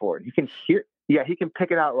ear for it. He can hear, he can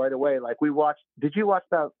pick it out right away. Like did you watch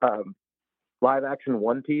that live action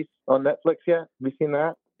One Piece on Netflix yet? Have you seen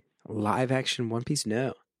that? Live action One Piece?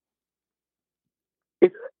 No.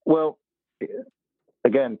 Well,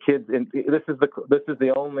 again, kids, and this is one of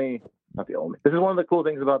the cool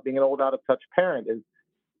things about being an old out of touch parent is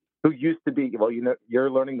who used to be, well, you're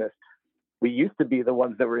learning this. We used to be the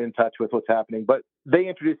ones that were in touch with what's happening, but they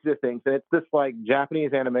introduced you to things, and it's this like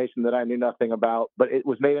Japanese animation that I knew nothing about, but it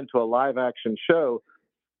was made into a live action show.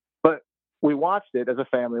 But we watched it as a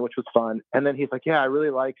family, which was fun. And then he's like, yeah, I really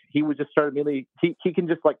like, he would just start immediately, he can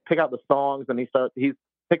just like pick out the songs and he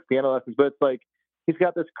picks piano lessons, but it's like, he's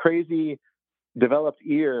got this crazy developed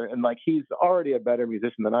ear, and like he's already a better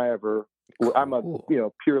musician than I ever. Cool. I'm a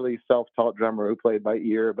purely self-taught drummer who played by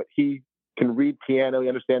ear, but he can read piano, he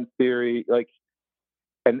understands theory, like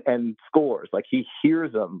and scores. Like he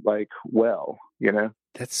hears them like well,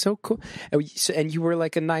 That's so cool. And you were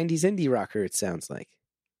like a 90s indie rocker, it sounds like.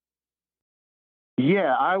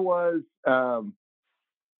 Yeah, I was.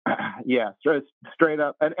 Straight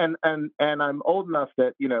up, and I'm old enough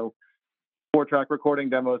that 4-track recording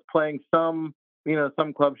demos, playing some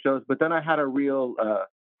club shows, but then I had a real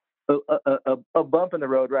a bump in the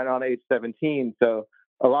road right on age 17. So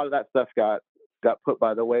a lot of that stuff got put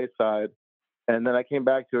by the wayside, and then I came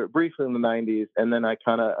back to it briefly in the 90s, and then I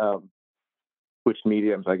kind of switched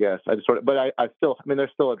mediums, I guess. I just but I still,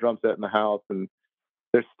 there's still a drum set in the house, and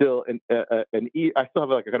there's still I still have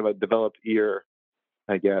like a kind of a developed ear,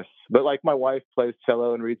 I guess. But like my wife plays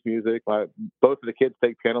cello and reads music. Both of the kids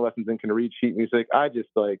take piano lessons and can read sheet music. I just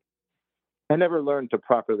I never learned to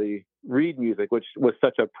properly read music, which was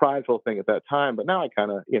such a prideful thing at that time. But now I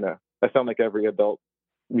kind of, I sound like every adult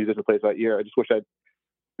musician who plays by ear. I just wish I'd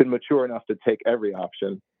been mature enough to take every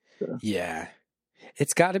option. So. Yeah.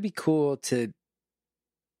 It's got to be cool to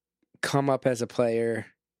come up as a player,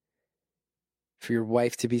 for your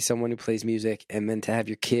wife to be someone who plays music, and then to have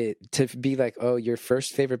your kid to be like, oh, your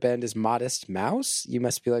first favorite band is Modest Mouse. You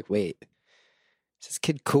must be like, wait, is this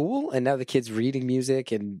kid cool? And now the kid's reading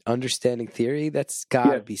music and understanding theory. That's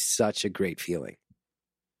gotta be such a great feeling.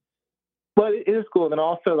 Well, it is cool. And then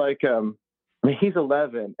also he's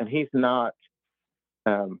 11 and he's not,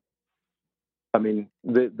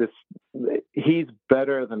 he's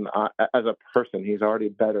better than as a person. He's already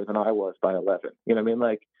better than I was by 11. You know what I mean?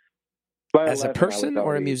 Like, as a person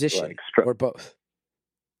or a musician, or both?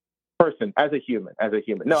 Person, as a human.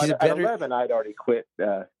 No, at 11, I'd already quit.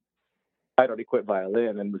 Violin,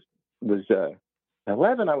 and was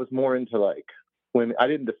 11. I was more into when I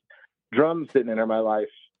didn't. Drums didn't enter my life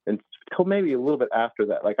until maybe a little bit after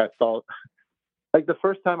that. Like I saw, the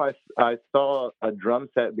first time I saw a drum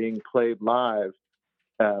set being played live.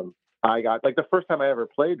 I got the first time I ever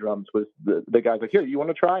played drums was the guy's like, here, you want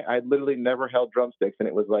to try? I had literally never held drumsticks, and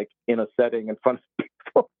it was in a setting in front of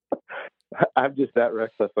people. I'm just that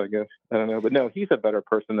reckless, I guess. I don't know, but no, he's a better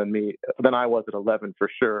person than I was at 11 for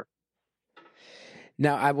sure.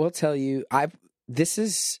 Now I will tell you, this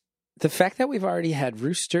is the fact that we've already had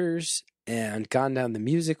roosters and gone down the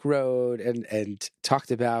music road and talked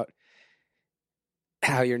about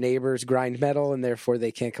how your neighbors grind metal and therefore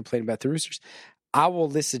they can't complain about the roosters. I will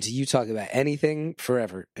listen to you talk about anything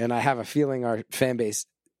forever, and I have a feeling our fan base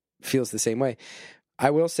feels the same way. I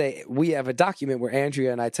will say we have a document where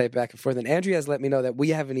Andrea and I type back and forth, and Andrea has let me know that we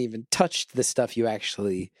haven't even touched the stuff you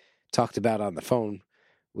actually talked about on the phone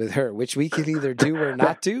with her, which we can either do or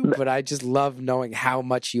not do, but I just love knowing how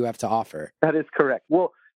much you have to offer. That is correct.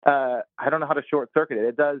 Well, I don't know how to short circuit it.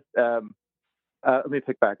 It does. Let me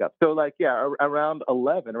pick back up. So, like, yeah, around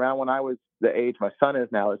 11, around when I was the age my son is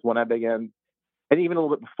now, is when I began, and even a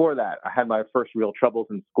little bit before that, I had my first real troubles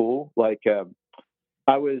in school. Like,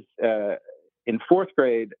 I was in fourth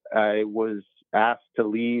grade. I was asked to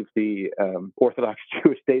leave the Orthodox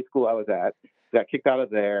Jewish day school I was at. Got kicked out of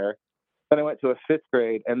there. Then I went to a fifth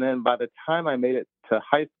grade, and then by the time I made it to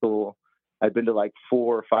high school, I'd been to like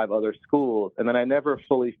 4 or 5 other schools, and then I never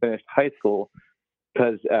fully finished high school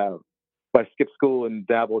because I skipped school and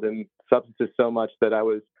dabbled in substances so much that I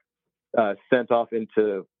was sent off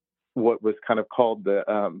into what was kind of called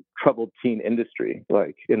the troubled teen industry.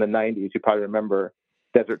 Like in the 90s, you probably remember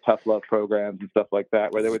Desert Tough Love programs and stuff like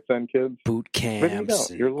that, where they would send kids. Boot camps. Maybe you don't.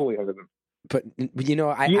 You're a little younger than them. But, you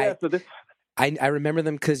know, I remember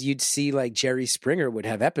them because you'd see like Jerry Springer would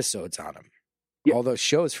have episodes on them. Yep. All those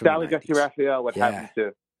shows from Sally Jesse Raphael would have them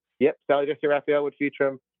too. Yep, Sally Jesse Raphael would feature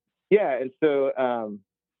him. Yeah, and so,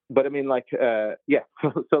 but I mean, like, yeah,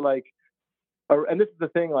 so like, and this is the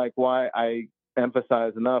thing, like, why I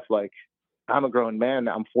emphasize enough, like, I'm a grown man.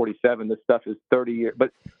 I'm 47. This stuff is 30 years,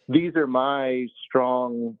 but these are my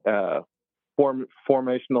strong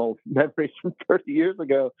formational memories from 30 years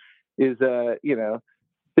ago. Is you know,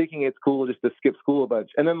 thinking it's cool just to skip school a bunch,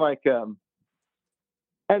 and then like,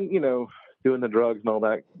 and you know, doing the drugs and all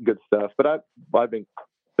that good stuff. But I've been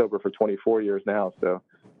sober for 24 years now, so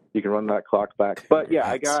you can run that clock back. But yeah,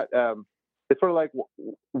 I got it's sort of like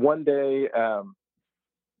one day.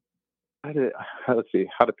 Let's see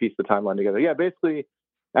how to piece the timeline together. Yeah, basically,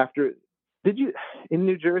 after in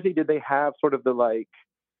New Jersey, did they have sort of the like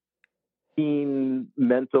teen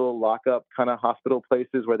mental lockup kind of hospital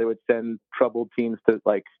places where they would send troubled teens to,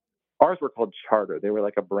 like, ours were called Charter. They were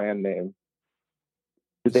like a brand name.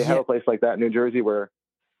 Did they have a place like that in New Jersey where?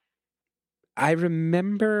 I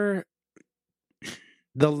remember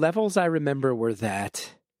the levels I remember were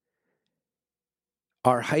that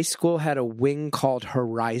our high school had a wing called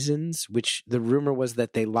Horizons, which the rumor was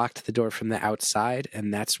that they locked the door from the outside,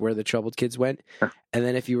 and that's where the troubled kids went. And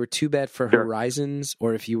then if you were too bad for Horizons,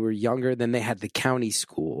 or if you were younger, then they had the county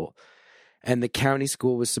school. And the county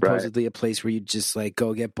school was supposedly a place where you'd just like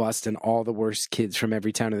go get bussed, and all the worst kids from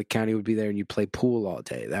every town in the county would be there, and you'd play pool all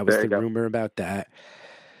day. That was the rumor about that.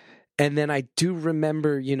 And then I do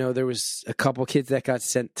remember, you know, there was a couple kids that got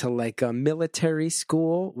sent to like a military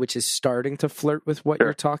school, which is starting to flirt with what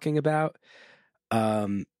you're talking about.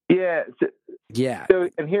 Yeah. So,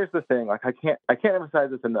 and here's the thing, like, I can't emphasize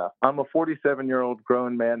this enough. I'm a 47-year-old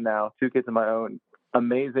grown man now, 2 kids of my own,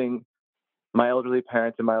 amazing, my elderly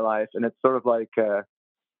parents in my life. And it's sort of like, the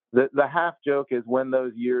half joke is when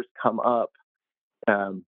those years come up,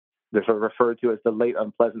 they're sort of referred to as the late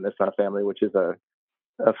unpleasantness on a family, which is a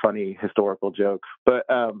funny historical joke, but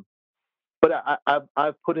I've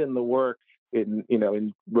put in the work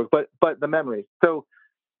but the memories. So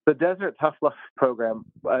the Desert Tough Love program,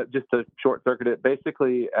 just to short circuit it,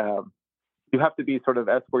 basically, you have to be sort of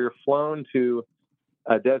where you're flown to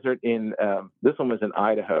a desert in, this one was in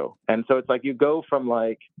Idaho. And so it's like, you go from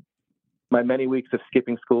like my many weeks of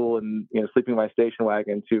skipping school and, you know, sleeping in my station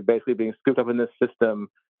wagon to basically being scooped up in this system.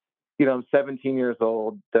 You know, I'm 17 years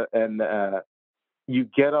old, and, you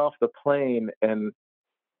get off the plane, and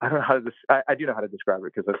I don't know how to. I do know how to describe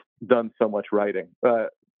it because I've done so much writing.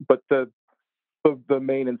 But the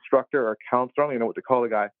main instructor or counselor, I don't even know what to call the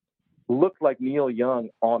guy, looked like Neil Young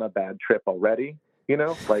on a bad trip already. You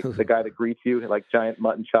know, like the guy that greets you, like giant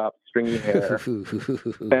mutton chops, stringy hair,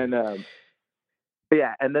 and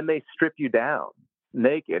yeah, and then they strip you down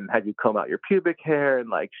naked and have you comb out your pubic hair and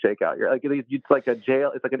like shake out your it's like a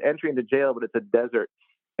jail. It's like an entry into jail, but it's a desert.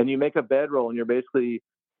 And you make a bedroll, and you're basically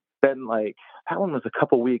spending like, that one was a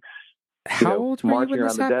couple weeks. How old were you when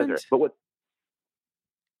this happened? Desert. But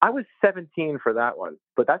I was 17 for that one,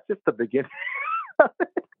 but that's just the beginning.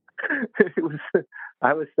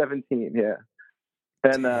 I was 17, yeah,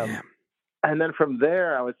 and then from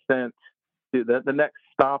there I was sent to the next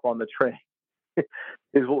stop on the train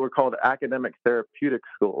is what were called academic therapeutic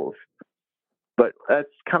schools, but that's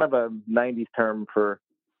kind of a 90s term for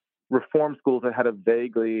reform schools that had a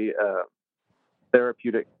vaguely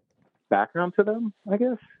therapeutic background to them, I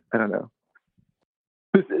guess. I don't know.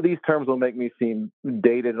 These terms will make me seem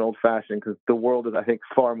dated and old-fashioned because the world is, I think,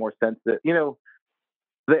 far more sensitive. You know,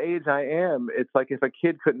 the age I am, it's like if a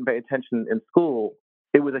kid couldn't pay attention in school,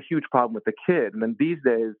 it was a huge problem with the kid. And then these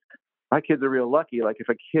days, my kids are real lucky. Like if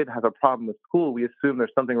a kid has a problem with school, we assume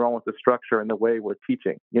there's something wrong with the structure and the way we're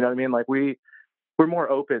teaching. You know what I mean? Like we're more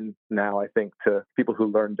open now, I think, to people who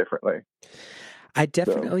learn differently. I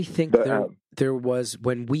definitely think there was,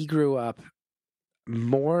 when we grew up,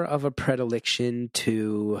 more of a predilection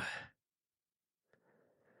to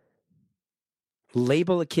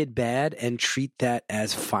label a kid bad and treat that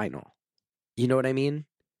as final. You know what I mean?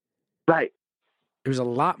 Right. There's a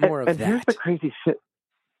lot more of and that. Here's the crazy shit.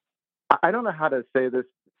 I don't know how to say this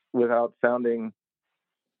without sounding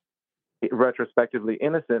retrospectively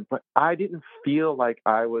innocent, but I didn't feel like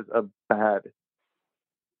I was a bad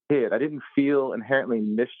kid. I didn't feel inherently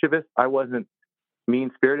mischievous. I wasn't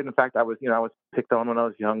mean-spirited. In fact, I was picked on when I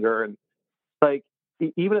was younger. And like,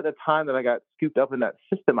 even at the time that I got scooped up in that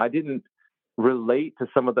system, I didn't relate to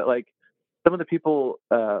some of the people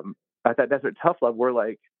at that Desert Tough Love were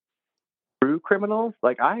like true criminals.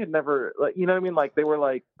 Like I had never, like, you know what I mean? Like they were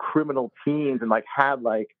like criminal teens and like had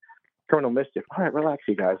like criminal mischief. All right, relax,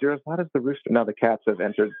 you guys. You're as loud as the rooster. Now the cats have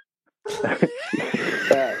entered.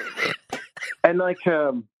 And like,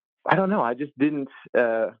 I don't know. I just didn't.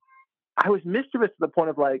 I was mischievous to the point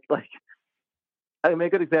of like. I mean, a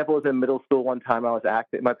good example was in middle school. One time I was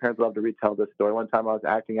acting. My parents love to retell this story. One time I was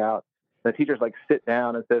acting out. The teacher's like, sit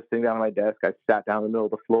down. Instead of sitting down on my desk, I sat down in the middle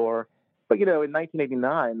of the floor. But in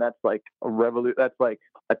 1989, that's like That's like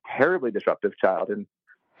a terribly disruptive child. In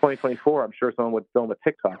 2024, I'm sure someone would film a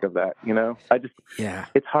TikTok of that.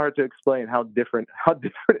 It's hard to explain how different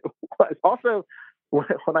it was. Also, when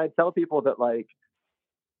I tell people that like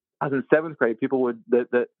I was in seventh grade, people would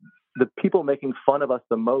the people making fun of us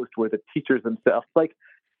the most were the teachers themselves. Like,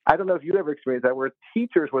 I don't know if you ever experienced that, where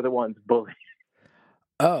teachers were the ones bullied.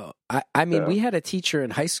 Oh, I mean, we had a teacher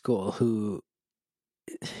in high school who,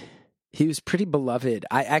 he was pretty beloved.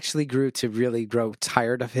 I actually grew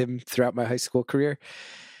tired of him throughout my high school career.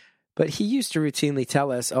 But he used to routinely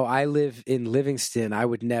tell us, oh, I live in Livingston. I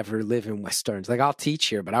would never live in West Orange. Like, I'll teach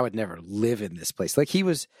here, but I would never live in this place. Like, he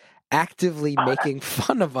was actively making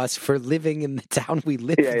fun of us for living in the town we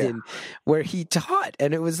lived in where he taught.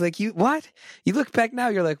 And it was like, what? You look back now,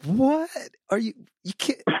 you're like, what? Are you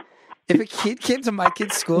can't. If a kid came to my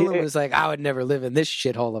kid's school and was like, I would never live in this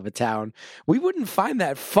shithole of a town, we wouldn't find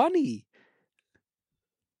that funny.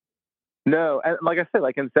 No, and like I said,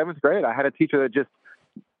 like in seventh grade, I had a teacher that just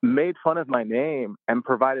made fun of my name and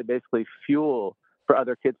provided basically fuel for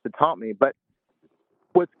other kids to taunt me. But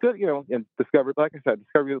what's good, in Discovery, like I said,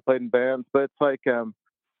 Discovery played in bands, but it's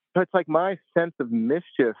like my sense of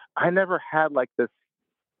mischief. I never had like this.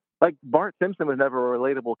 Like Bart Simpson was never a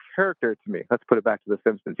relatable character to me. Let's put it back to The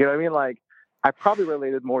Simpsons. You know what I mean? Like I probably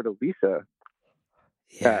related more to Lisa.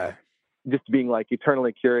 Yeah. Just being like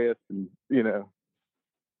eternally curious and,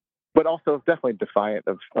 but also definitely defiant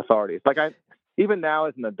of authorities. Like even now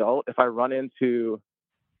as an adult, if I run into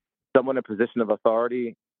someone in a position of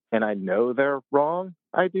authority and I know they're wrong,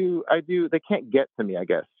 I do, they can't get to me, I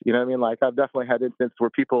guess. You know what I mean? Like I've definitely had instances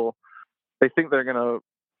where people, they think they're going to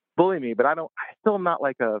bully me, but I still am not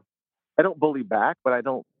like I don't bully back, but I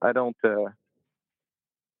don't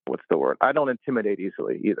what's the word? I don't intimidate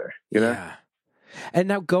easily either, you know? And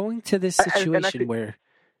now going to this situation where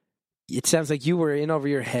it sounds like you were in over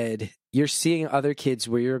your head, you're seeing other kids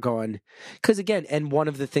where you're going, because again, and one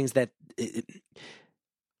of the things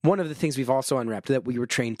we've also unwrapped that we were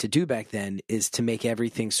trained to do back then is to make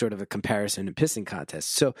everything sort of a comparison and pissing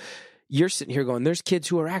contest. So you're sitting here going, there's kids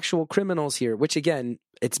who are actual criminals here, which again,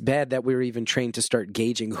 it's bad that we were even trained to start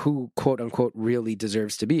gauging who, quote unquote, really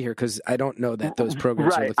deserves to be here. Because I don't know that those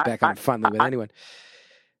programs are looked back on fondly with anyone.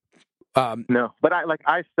 No, but go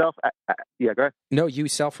ahead. No, you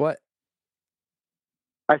self what?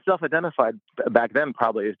 I self-identified back then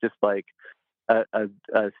probably as just like a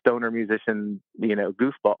stoner musician,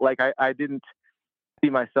 goofball. Like I didn't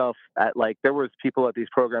see myself at like, there was people at these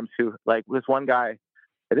programs who like this one guy,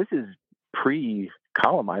 this is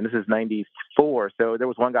pre-Columbine. This is 94. So there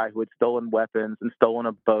was one guy who had stolen weapons and stolen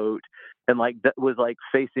a boat and like that was like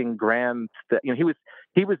facing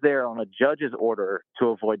he was there on a judge's order to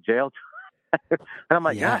avoid jail. And I'm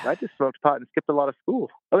like, gosh, I just smoked pot and skipped a lot of school.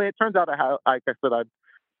 I mean, it turns out like I said,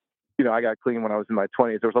 I got clean when I was in my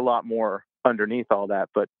 20s. There was a lot more underneath all that,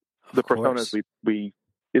 but the personas we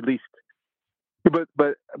at least.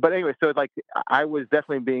 But anyway, so like I was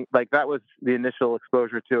definitely being like that was the initial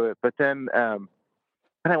exposure to it. But then I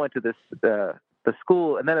went to the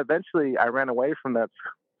school, and then eventually I ran away from that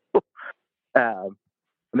school. I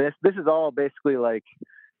mean, this is all basically like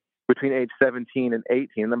between age 17 and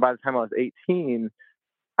 18. And then by the time I was 18,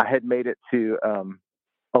 I had made it to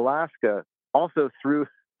Alaska, also through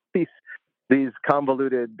these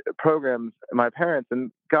convoluted programs, my parents,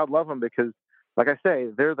 and God love them, because, like I say,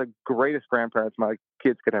 they're the greatest grandparents my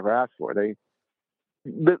kids could ever ask for. They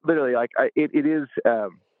literally, like, it is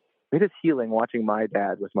healing watching my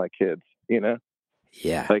dad with my kids.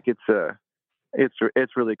 Yeah. Like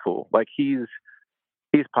it's really cool. Like he's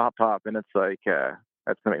pop, and it's like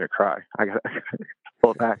that's gonna make me cry. I gotta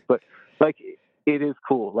pull it back, but like it is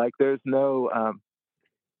cool. Like there's no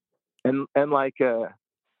and like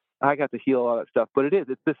I got to heal all that stuff, but it's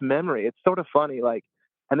this memory. It's sort of funny, like,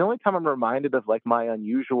 and the only time I'm reminded of like my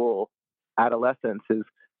unusual adolescence is,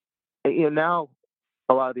 now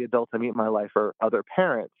a lot of the adults I meet in my life are other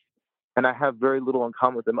parents, and I have very little in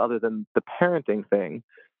common with them other than the parenting thing.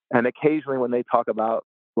 And occasionally when they talk about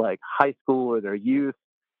like high school or their youth,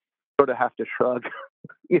 sort of have to shrug,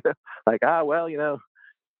 like, well,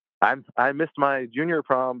 I missed my junior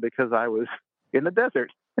prom because I was in the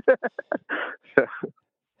desert. So,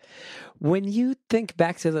 when you think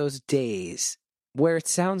back to those days where it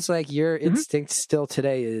sounds like your instinct still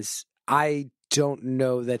today is, I don't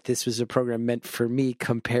know that this was a program meant for me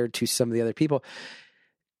compared to some of the other people.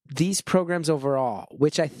 These programs overall,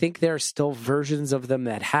 which I think there are still versions of them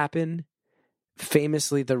that happen.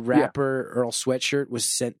 Famously, the rapper Earl Sweatshirt was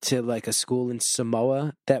sent to like a school in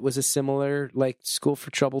Samoa that was a similar like school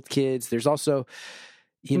for troubled kids. There's also,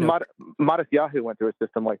 Modest Yahoo went through a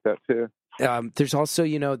system like that too. There's also,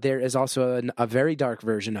 there is also a very dark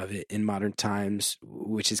version of it in modern times,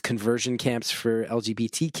 which is conversion camps for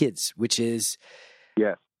LGBT kids, which is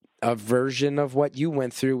a version of what you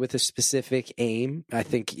went through with a specific aim. I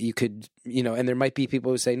think you could, and there might be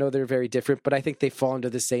people who say, no, they're very different, but I think they fall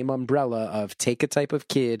under the same umbrella of take a type of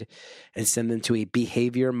kid and send them to a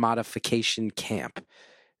behavior modification camp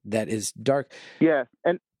that is dark. Yeah.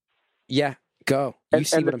 And yeah, go. You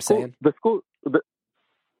see what I'm saying?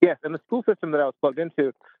 Yes, and the school system that I was plugged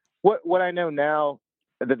into, what I know now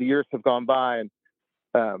that the years have gone by, and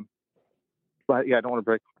I don't want to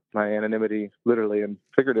break my anonymity literally and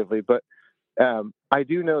figuratively, but I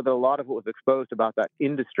do know that a lot of what was exposed about that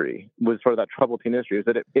industry was sort of that troubled teen industry, is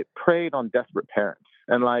that it preyed on desperate parents.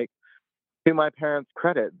 And like, to my parents'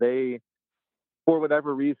 credit, they, for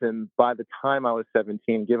whatever reason, by the time I was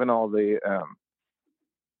 17, given all the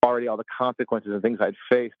already all the consequences and things I'd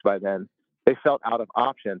faced by then, they felt out of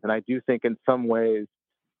options. And I do think in some ways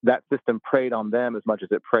that system preyed on them as much as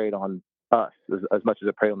it preyed on us, as much as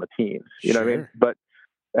it preyed on the teens. You know what I mean? But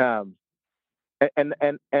and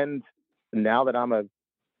now that I'm a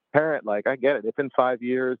parent, like, I get it. If in 5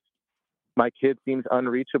 years my kid seems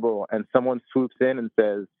unreachable and someone swoops in and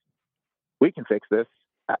says, we can fix this,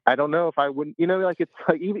 I don't know if I wouldn't, like, it's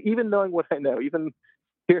like, even knowing what I know, even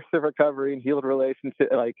years of recovery and healed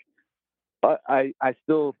relationship, like, I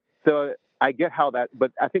still, so I get how that,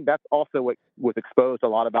 but I think that's also what was exposed a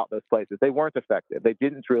lot about those places. They weren't effective. They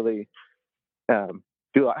didn't really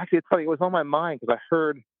do it. Actually, it's funny. It was on my mind because I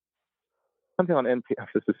heard something on NPR.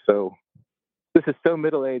 This is so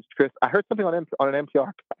middle-aged, Chris. I heard something on an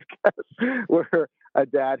NPR podcast where a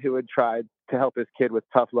dad who had tried to help his kid with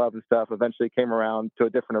tough love and stuff eventually came around to a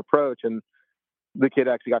different approach, and the kid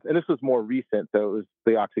actually got, and this was more recent, so it was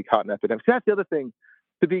the Oxycontin epidemic. So that's the other thing.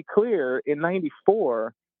 To be clear, in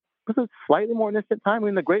 '94, this was a slightly more innocent time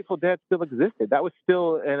when the Grateful Dead still existed. That was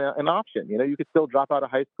still an option. You could still drop out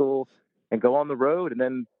of high school and go on the road and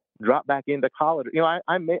then drop back into college. I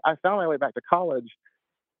found my way back to college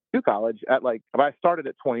at I started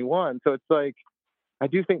at 21. So it's like, I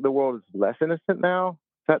do think the world is less innocent now.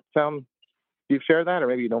 Does that sound, do you share that, or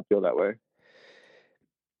maybe you don't feel that way?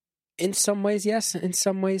 In some ways, yes. In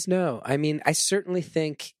some ways, no. I mean, I certainly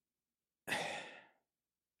think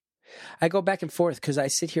I go back and forth because I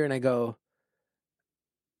sit here and I go,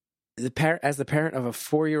 as the parent of a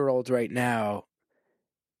 4-year-old right now,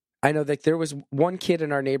 I know that there was one kid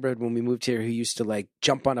in our neighborhood when we moved here who used to like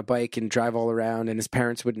jump on a bike and drive all around, and his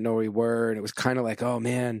parents wouldn't know where we were. And it was kind of like, oh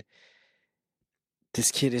man,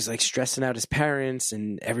 this kid is like stressing out his parents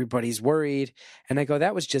and everybody's worried. And I go,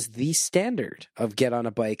 that was just the standard of get on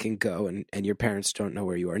a bike and go, and your parents don't know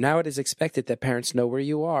where you are. Now it is expected that parents know where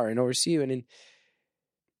you are and oversee you. And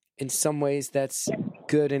in some ways that's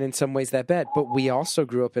good, and in some ways that bad. But we also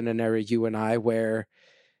grew up in an era, you and I, where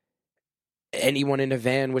anyone in a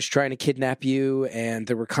van was trying to kidnap you, and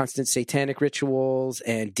there were constant satanic rituals,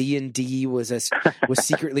 and D&D was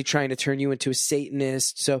secretly trying to turn you into a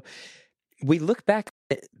Satanist. So we look back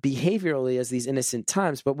behaviorally as these innocent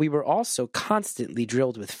times, but we were also constantly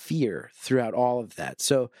drilled with fear throughout all of that.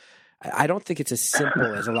 So I don't think it's as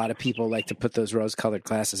simple as a lot of people like to put those rose-colored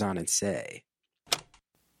glasses on and say.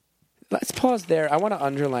 Let's pause there. I want to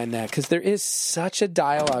underline that because there is such a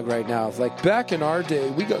dialogue right now of like, back in our day,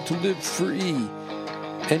 we got to live free.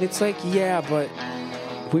 And it's like, yeah, but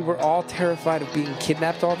we were all terrified of being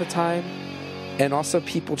kidnapped all the time. And also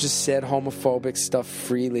people just said homophobic stuff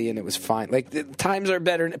freely and it was fine. Like, the times are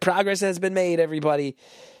better. Progress has been made, everybody.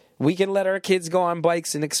 We can let our kids go on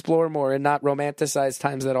bikes and explore more and not romanticize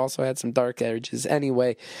times that also had some dark edges.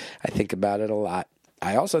 Anyway, I think about it a lot.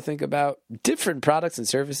 I also think about different products and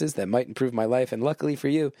services that might improve my life. And luckily for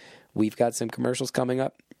you, we've got some commercials coming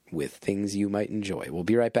up with things you might enjoy. We'll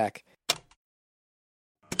be right back.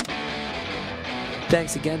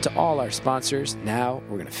 Thanks again to all our sponsors. Now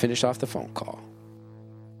we're going to finish off the phone call.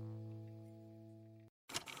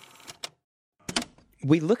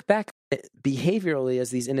 We look back behaviorally as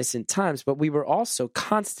these innocent times, but we were also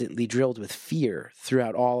constantly drilled with fear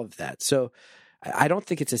throughout all of that. So I don't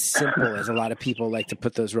think it's as simple as a lot of people like to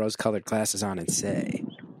put those rose-colored glasses on and say.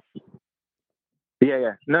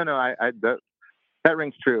 Yeah. No, that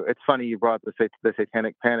rings true. It's funny you brought up the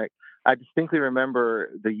Satanic Panic. I distinctly remember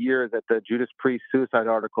the year that the Judas Priest suicide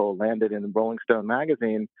article landed in the Rolling Stone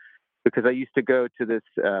magazine, because I used to go to this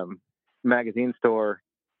magazine store.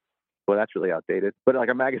 Well, that's really outdated, but like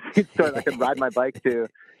a magazine store that I could ride my bike to.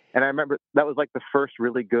 And I remember that was like the first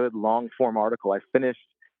really good long form article I finished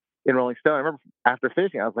in Rolling Stone. I remember after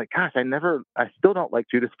finishing, I was like, gosh, I still don't like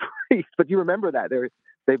Judas Priest. But you remember that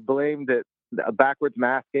they blamed it, backwards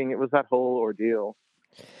masking. It was that whole ordeal.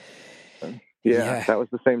 Yeah, that was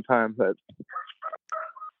the same time that.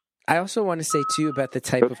 I also want to say, too, about the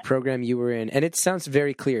type of program you were in. And it sounds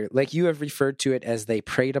very clear. Like, you have referred to it as they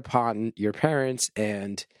preyed upon your parents.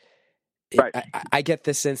 And right. I get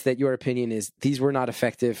the sense that your opinion is these were not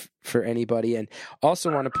effective for anybody. And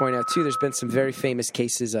also want to point out, too, there's been some very famous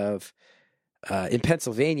cases of, in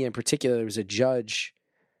Pennsylvania in particular, there was a judge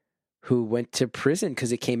who went to prison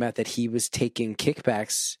because it came out that he was taking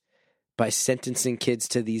kickbacks by sentencing kids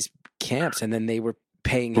to these camps, and then they were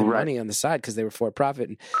paying him money on the side because they were for profit.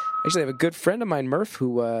 And actually, I have a good friend of mine, Murph,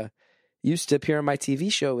 who used to appear on my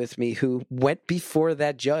TV show with me, who went before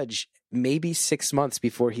that judge maybe 6 months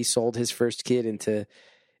before he sold his first kid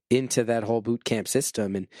into that whole boot camp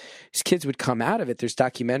system. And his kids would come out of it. There's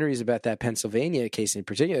documentaries about that Pennsylvania case in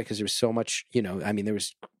particular because there was so much, there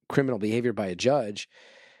was criminal behavior by a judge.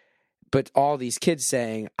 But all these kids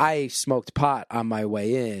saying, I smoked pot on my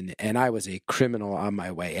way in, and I was a criminal on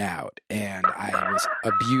my way out, and I was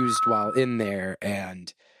abused while in there,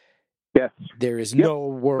 and there is no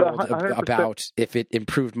world about if it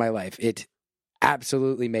improved my life. It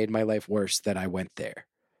absolutely made my life worse that I went there.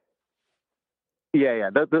 Yeah.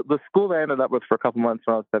 The school that I ended up with for a couple months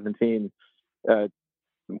when I was 17, in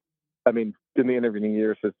the intervening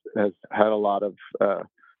years has had a lot of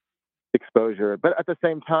exposure. But at the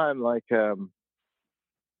same time, like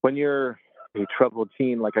when you're a troubled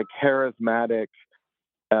teen, like a charismatic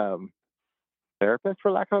therapist,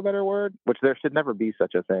 for lack of a better word, which there should never be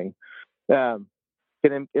such a thing, can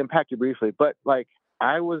impact you briefly. But like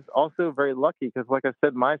I was also very lucky because, like I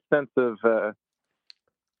said, my sense of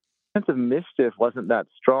mischief wasn't that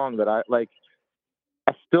strong. That I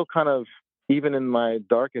still kind of, even in my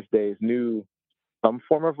darkest days, knew some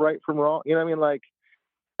form of right from wrong. You know what I mean? Like,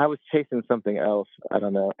 I was chasing something else. I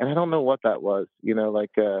don't know. And I don't know what that was,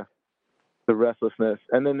 the restlessness.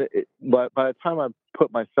 And then but by the time I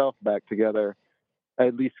put myself back together,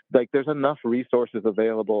 at least there's enough resources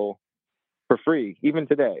available for free, even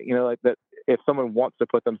today, that if someone wants to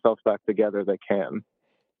put themselves back together, they can.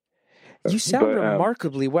 You sound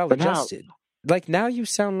remarkably well adjusted. Now you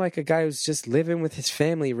sound like a guy who's just living with his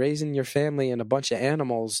family, raising your family and a bunch of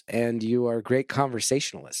animals, and you are a great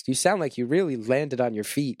conversationalist. You sound like you really landed on your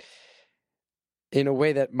feet in a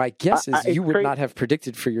way that my guess is you would not have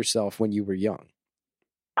predicted for yourself when you were young.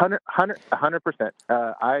 100%.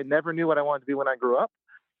 I never knew what I wanted to be when I grew up.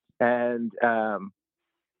 And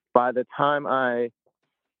by the time I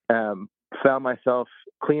found myself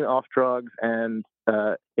clean off drugs and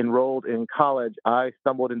enrolled in college, I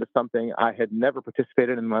stumbled into something I had never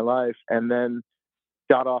participated in my life, and then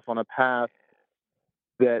got off on a path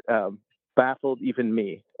that baffled even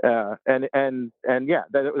me. There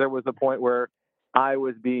was a point where I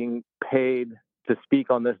was being paid to speak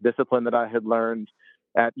on this discipline that I had learned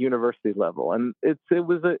at university level, and it's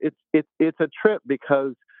a trip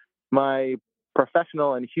because my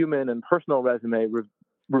professional and human and personal resume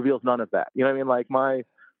reveals none of that. You know what I mean? Like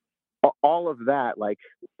all of that,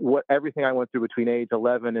 everything I went through between age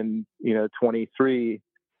 11 and 23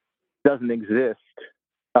 doesn't exist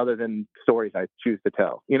other than stories I choose to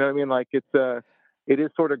tell. You know what I mean? Like it is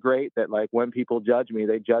sort of great that when people judge me,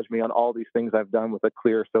 they judge me on all these things I've done with a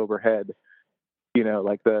clear, sober head. you know,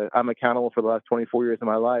 like I'm accountable for the last 24 years of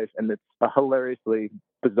my life, and it's hilariously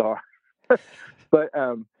bizarre. But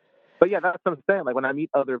yeah, that's what I'm saying. Like when I meet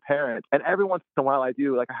other parents, and every once in a while I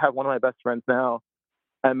do. Like I have one of my best friends now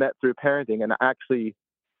I met through parenting, and I actually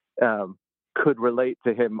could relate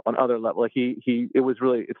to him on other levels. Like it was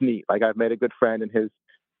really, it's neat. Like I've made a good friend, and his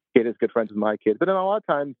kid is good friends with my kids. But then a lot of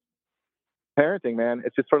times, parenting, man,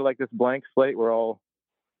 it's just sort of like this blank slate we're all,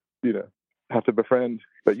 you know, have to befriend.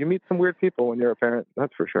 But you meet some weird people when you're a parent,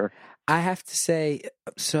 that's for sure. I have to say,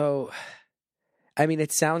 so, I mean,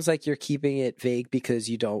 it sounds like you're keeping it vague because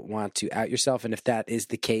you don't want to out yourself. And if that is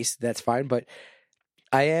the case, that's fine. But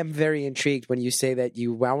I am very intrigued when you say that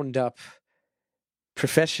you wound up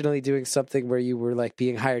professionally doing something where you were like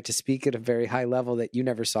being hired to speak at a very high level that you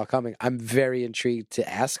never saw coming. I'm very intrigued to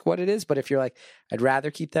ask what it is. But if you're like, I'd rather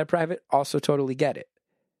keep that private, also totally get it.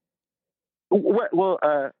 Well,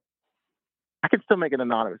 I can still make it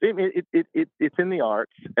anonymous. It's in the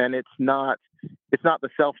arts, and it's not the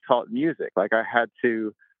self-taught music. Like I had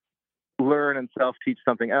to learn and self-teach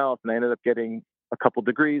something else, and I ended up getting a couple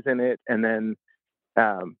degrees in it, and then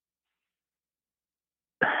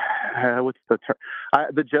what's the term?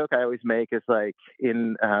 The joke I always make is like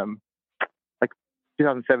in like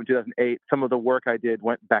 2007, 2008, some of the work I did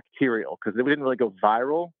went bacterial because it didn't really go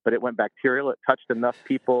viral, but it went bacterial. It touched enough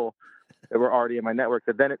people that were already in my network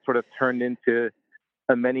that then it sort of turned into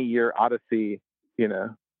a many-year odyssey, you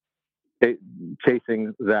know,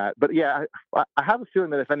 chasing that. But yeah, I have a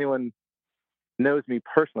feeling that if anyone knows me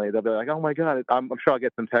personally, they'll be like, "Oh my God," I'm sure I'll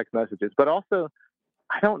get some text messages. But also,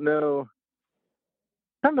 I don't know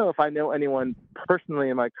if I know anyone personally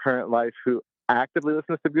in my current life who actively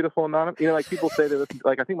listens to Beautiful Anonymous. You know, like people say they listen to,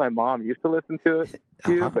 like I think my mom used to listen to it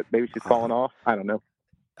too, but maybe she's fallen off. I don't know.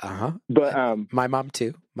 But my mom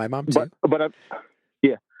too.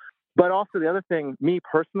 Yeah. But also the other thing, me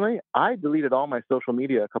personally, I deleted all my social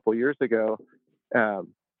media a couple of years ago.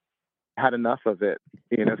 Had enough of it,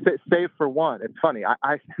 you know. Save for one. It's funny.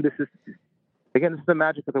 This is the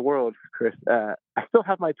magic of the world, Chris. I still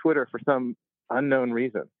have my Twitter for some unknown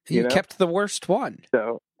reason. You know? kept the worst one.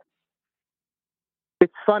 So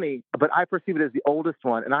it's funny, but I perceive it as the oldest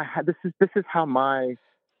one, and this is how my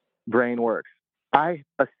brain works. I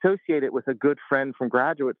associate it with a good friend from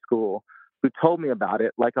graduate school who told me about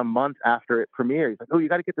it like a month after it premiered. He's like, "Oh, you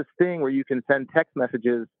got to get this thing where you can send text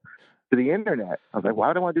messages to the internet." I was like, "Why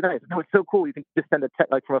would I want to do that?" He's like, "No, it's so cool. You can just send a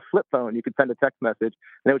text, like from a flip phone, you could send a text message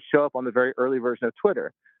and it would show up on the very early version of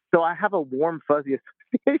Twitter." So I have a warm, fuzzy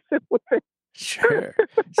association with it. Sure.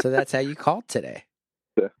 So that's how you called today.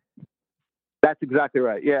 That's exactly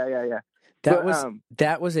right. Yeah. That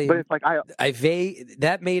was a. But it's like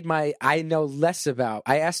that made my. I know less about.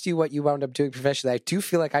 I asked you what you wound up doing professionally. I do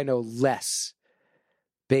feel like I know less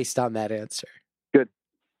based on that answer. Good.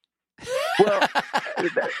 Well,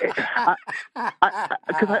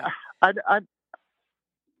 because I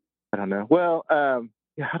don't know. Well,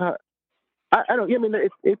 yeah, I don't. I mean,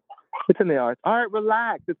 it's in the arts. All right,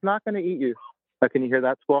 relax. It's not going to eat you. Can you hear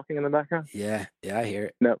that squawking in the background? Yeah, I hear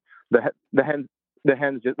it. No, the hens.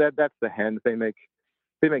 Just that's the hens. They make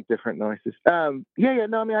different noises. Yeah.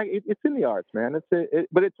 No, I mean, it's in the arts, man.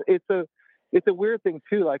 But it's a weird thing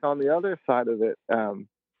too. Like on the other side of it,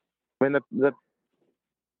 when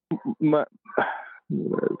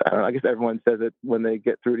I guess everyone says it when they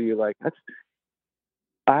get through to you. Like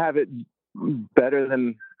I have it better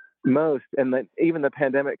than most, and then even the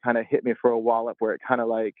pandemic kind of hit me for a wallop where it kind of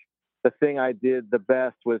like the thing I did the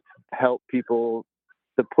best was help people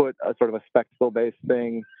to put a sort of a spectacle-based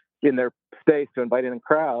thing in their space to invite in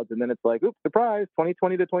crowds, and then it's like, oops, surprise,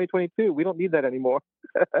 2020 to 2022, we don't need that anymore.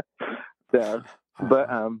 So, but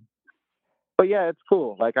yeah, it's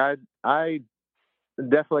cool. Like I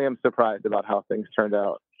definitely am surprised about how things turned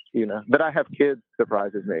out. You know, that I have kids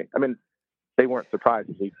surprises me. I mean, they weren't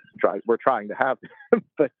surprises. We're trying to have them,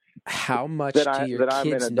 but how much do your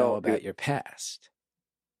kids know about your past?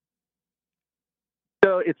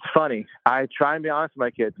 So it's funny. I try and be honest with my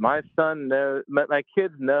kids. My son knows. My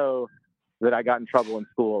kids know that I got in trouble in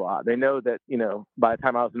school a lot. They know that, you know, by the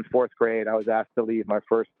time I was in 4th grade, I was asked to leave my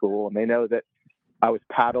first school, and they know that I was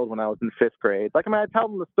paddled when I was in 5th grade. Like, I mean, I tell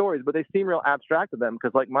them the stories, but they seem real abstract to them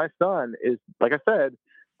because, like, my son is, like I said,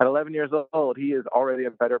 at 11 years old, he is already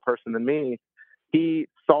a better person than me. He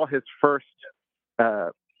saw his first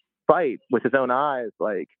fight with his own eyes,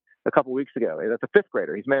 like, a couple weeks ago. That's a 5th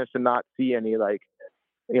grader. He's managed to not see any, like,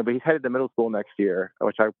 you know, but he's headed to middle school next year,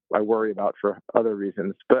 which I worry about for other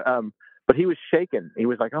reasons. But he was shaken. He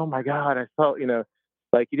was like, "Oh my God," I felt, you know,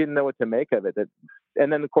 like he didn't know what to make of it.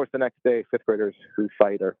 And then of course the next day, 5th graders who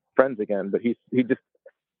fight are friends again. But he just,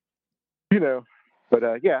 you know,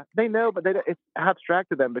 But yeah, they know, but it's abstract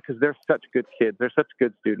to them because they're such good kids. They're such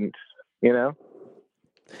good students, you know?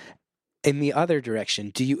 In the other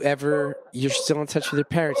direction, you're still in touch with your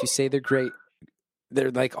parents, you say they're great, they're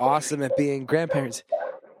like awesome at being grandparents.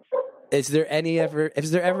 Is there ever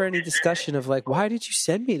any discussion of like, why did you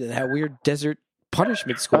send me to that weird desert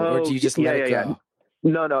punishment school, or do you just let it go?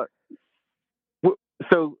 Yeah. No.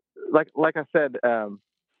 So, like I said,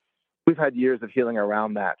 we've had years of healing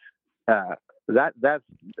around that. I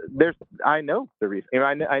know the reason. You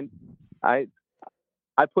know, I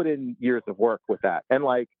put in years of work with that, and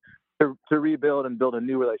like to rebuild and build a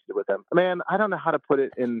new relationship with them. Man, I don't know how to put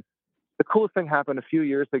it in. The coolest thing happened a few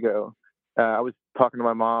years ago. I was talking to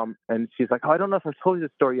my mom, and she's like, "Oh, I don't know if I've told you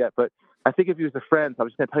this story yet, but I think of you as a friend, so I'm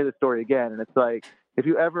just going to tell you the story again." And it's like, if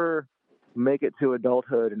you ever make it to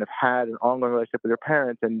adulthood and have had an ongoing relationship with your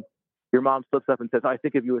parents, and your mom slips up and says, "I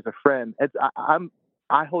think of you as a friend,"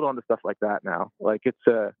 I hold on to stuff like that now. Like it's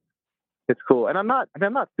cool, and I'm not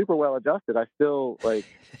super well adjusted. I still like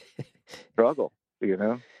struggle, you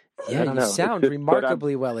know. Yeah, I don't you know. sound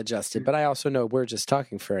remarkably well adjusted, but I also know we're just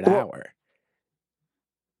talking for an hour.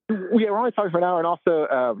 Yeah, we're only talking for an hour, and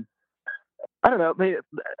also, I don't know. Maybe,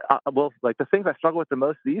 well, like the things I struggle with the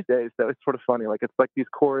most these days, though, it's sort of funny. Like it's like these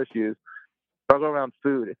core issues. Struggle around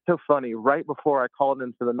food. It's so funny. Right before I called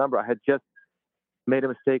into the number, I had just made a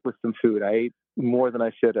mistake with some food. I ate more than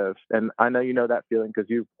I should have, and I know you know that feeling because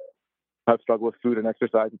you have struggled with food and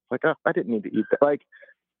exercise. It's like, oh, I didn't need to eat that. Like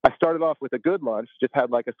I started off with a good lunch, just had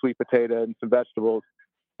like a sweet potato and some vegetables.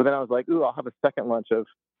 But then I was like, ooh, I'll have a second lunch of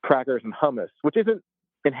crackers and hummus, which isn't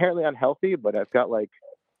inherently unhealthy, but I've got like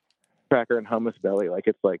cracker and hummus belly. Like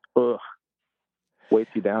it's like, ugh,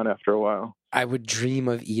 weights you down after a while. I would dream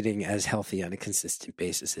of eating as healthy on a consistent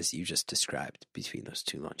basis as you just described between those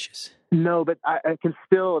two lunches. No, but I can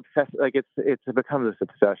still obsess. Like it's become this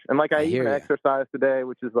obsession. And like I even exercise today,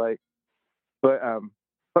 which is like, but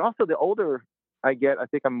also the older I get, I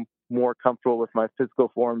think I'm more comfortable with my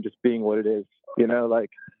physical form just being what it is. You know, like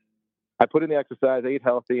I put in the exercise, I eat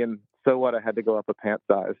healthy, and so what? I had to go up a pant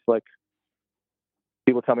size. Like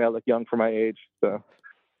people tell me I look young for my age. So,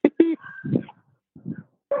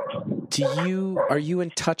 are you in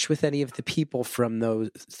touch with any of the people from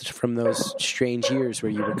those strange years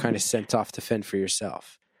where you were kind of sent off to fend for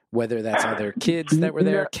yourself? Whether that's other kids that were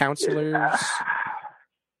there, counselors.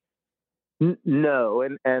 No,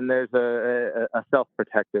 and there's a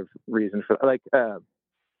self-protective reason for like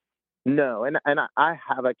no, and I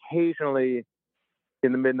have occasionally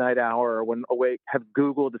in the midnight hour when awake have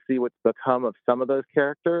Googled to see what's become of some of those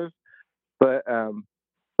characters, but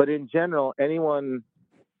in general, anyone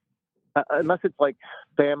unless it's like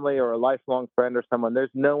family or a lifelong friend or someone, there's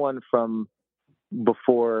no one from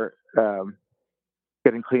before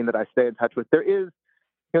getting clean that I stay in touch with. There is.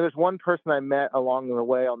 You know, there's one person I met along the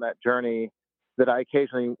way on that journey that I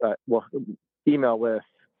occasionally email with,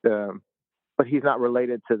 but he's not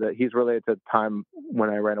related to he's related to the time when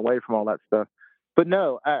I ran away from all that stuff. But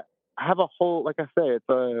no, I have a whole, like I say,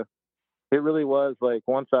 it really was like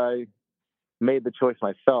once I made the choice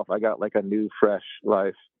myself, I got like a new, fresh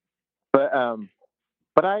life.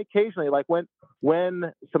 But I occasionally, like when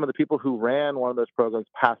some of the people who ran one of those programs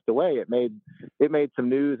passed away, it made some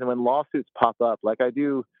news. And when lawsuits pop up, like I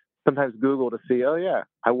do sometimes Google to see, oh yeah,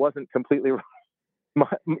 I wasn't completely wrong.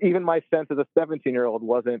 Even my sense as a 17-year-old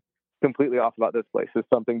wasn't completely off about this place. There's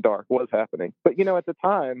something dark was happening. But you know, at the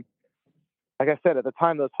time, like I said,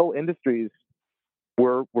 those whole industries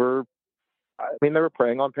were they were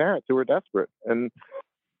preying on parents who were desperate. And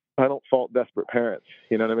I don't fault desperate parents.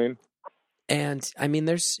 You know what I mean? And I mean,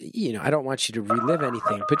 there's, I don't want you to relive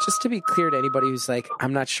anything, but just to be clear to anybody who's like,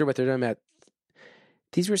 I'm not sure what they're doing about,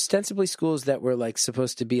 these were ostensibly schools that were like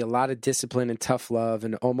supposed to be a lot of discipline and tough love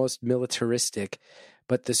and almost militaristic,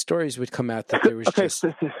 but the stories would come out that there was just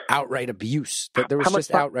outright abuse, that there was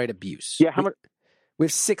just outright abuse. Yeah. We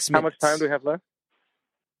have 6 minutes. How much time do we have left?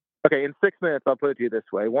 Okay. In 6 minutes, I'll put it to you this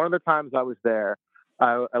way. One of the times I was there,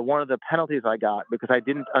 one of the penalties I got because I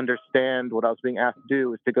didn't understand what I was being asked to do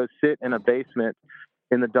was to go sit in a basement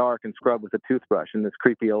in the dark and scrub with a toothbrush in this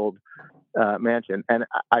creepy old mansion. And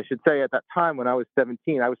I should say at that time when I was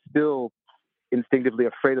 17, I was still instinctively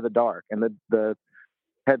afraid of the dark. And the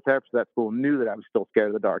head therapist of that school knew that I was still scared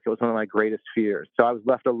of the dark. It was one of my greatest fears. So I was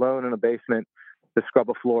left alone in a basement to scrub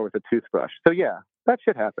a floor with a toothbrush. So yeah, that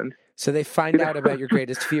shit happened. So they find out about your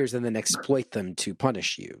greatest fears and then exploit them to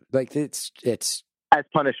punish you. Like it's as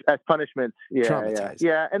punishment,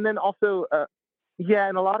 yeah. And then also,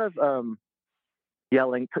 and a lot of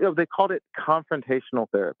yelling. They called it confrontational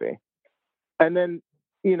therapy. And then,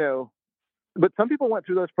 but some people went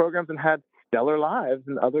through those programs and had stellar lives,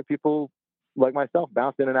 and other people like myself,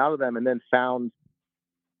 bounced in and out of them, and then found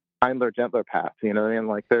kindler, gentler paths. You know what I mean?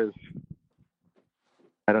 Like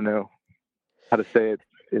I don't know how to say it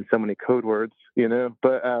in so many code words, you know,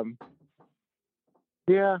 but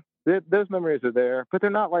yeah, those memories are there, but they're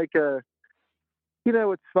not like you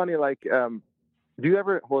know, it's funny. Like, do you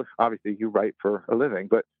ever? Well, obviously you write for a living,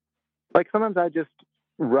 but like sometimes I just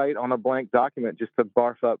write on a blank document just to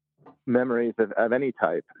barf up memories of any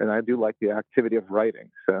type, and I do like the activity of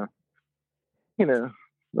writing. So, you know,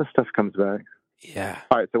 this stuff comes back. Yeah.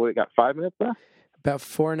 All right, so we got 5 minutes left. About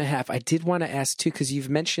 4.5. I did want to ask too, because you've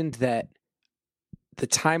mentioned that the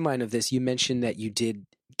timeline of this, you mentioned that you did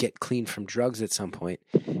get clean from drugs at some point.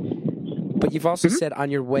 But you've also said on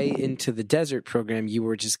your way into the desert program, you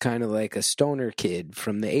were just kind of like a stoner kid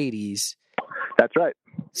from the 80s. That's right.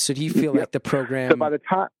 So do you feel like the program So by the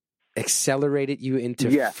time accelerated you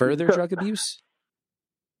into further drug abuse?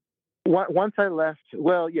 Once I left,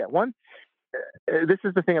 well, yeah, this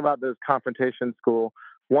is the thing about those confrontation school.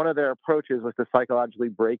 One of their approaches was to psychologically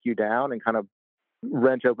break you down and kind of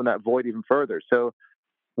wrench open that void even further. So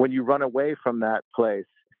when you run away from that place,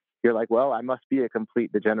 you're like, well, I must be a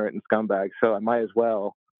complete degenerate and scumbag, so I might as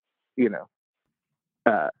well, you know,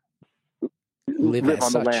 live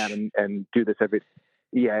on the land and do this every.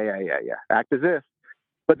 Yeah. Act as if.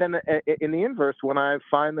 But then in the inverse, when I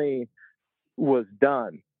finally was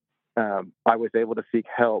done, I was able to seek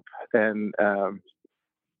help, and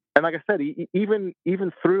like I said, even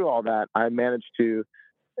through all that, I managed to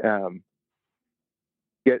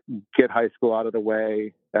get high school out of the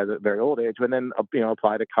way at a very old age, and then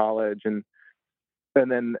apply to college, and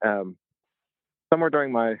then somewhere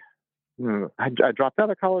during my I dropped out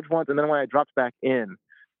of college once, and then when I dropped back in,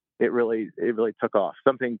 it really took off.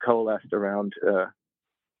 Something coalesced around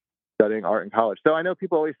studying art in college. So I know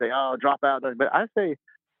people always say, "Oh, drop out," but I say,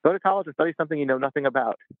 go to college and study something you know nothing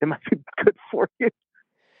about. It might be good for you.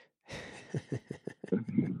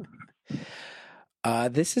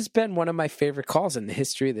 This has been one of my favorite calls in the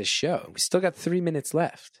history of this show. We still got 3 minutes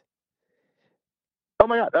left. Oh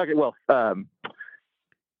my God. Okay. Well,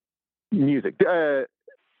 music.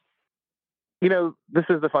 You know, this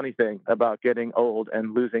is the funny thing about getting old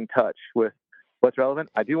and losing touch with what's relevant.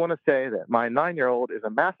 I do want to say that my 9-year-old is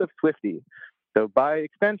a massive Swiftie. So by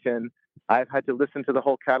extension, I've had to listen to the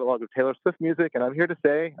whole catalog of Taylor Swift music. And I'm here to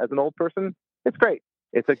say, as an old person, it's great.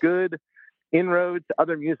 It's a good inroad to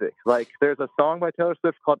other music. Like there's a song by Taylor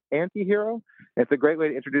Swift called Anti-Hero. And it's a great way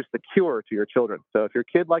to introduce The Cure to your children. So if your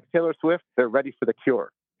kid likes Taylor Swift, they're ready for The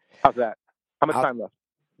Cure. How's that? How much time left?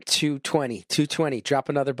 2:20. Drop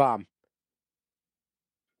another bomb.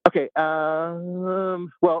 Okay.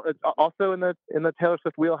 Well, it's also in the Taylor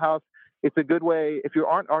Swift wheelhouse. It's a good way, if you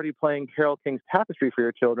aren't already playing Carole King's Tapestry for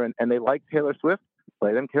your children and they like Taylor Swift,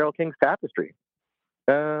 play them Carole King's Tapestry.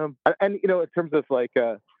 And you know, in terms of like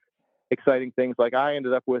exciting things, like I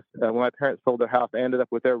ended up with when my parents sold their house, I ended up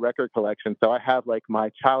with their record collection. So I have like my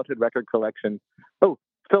childhood record collection. Oh,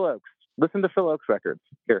 Phil Oakes. Listen to Phil Oakes records.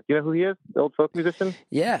 Here, you know who he is? The old folk musician.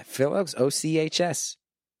 Yeah, Phil Oakes, OCHS.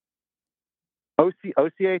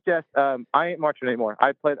 OCHS. I ain't marching anymore.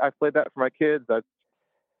 I played that for my kids.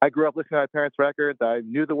 I grew up listening to my parents' records. I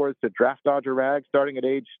knew the words to Draft Dodger Rag starting at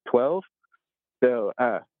age 12. So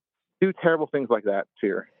do terrible things like that to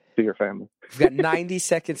your family. We've got 90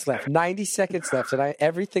 seconds left. 90 seconds left, and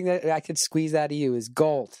everything that I could squeeze out of you is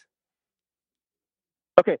gold.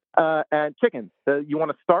 Okay, and chickens. So you want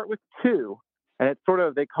to start with 2, and it's sort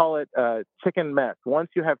of, they call it chicken mess. Once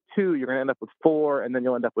you have 2, you're going to end up with 4, and then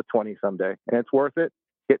you'll end up with 20 someday. And it's worth it.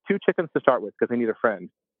 Get 2 chickens to start with because they need a friend.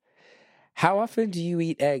 How often do you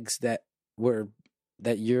eat eggs that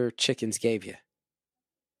your chickens gave you?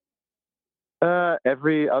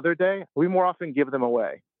 Every other day. We more often give them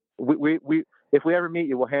away. We if we ever meet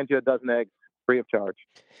you, we'll hand you a dozen eggs free of charge.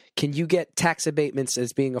 Can you get tax abatements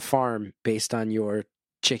as being a farm based on your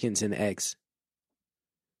chickens and eggs?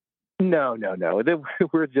 No.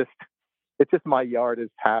 It's just my yard is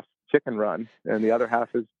half chicken run and the other half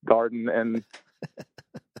is garden and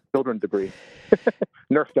children debris.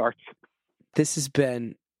 Nerf darts. This has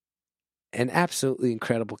been an absolutely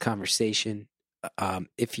incredible conversation.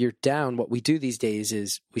 If you're down, what we do these days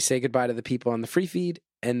is we say goodbye to the people on the free feed,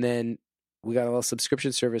 and then we got a little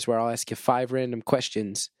subscription service where I'll ask you 5 random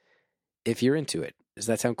questions if you're into it. Does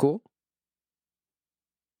that sound cool?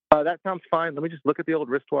 That sounds fine. Let me just look at the old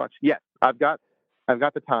wristwatch. Yes, I've got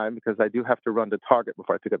the time because I do have to run to Target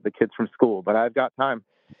before I pick up the kids from school, but I've got time.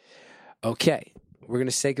 Okay. We're going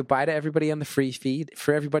to say goodbye to everybody on the free feed.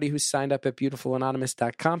 For everybody who's signed up at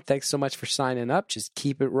beautifulanonymous.com, thanks so much for signing up. Just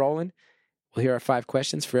keep it rolling. We'll hear our 5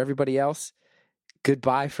 questions. For everybody else,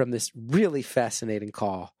 goodbye from this really fascinating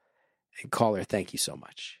call. And caller, thank you so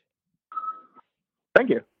much. Thank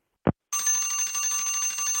you.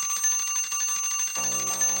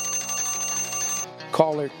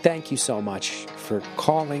 Caller, thank you so much for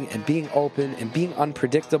calling and being open and being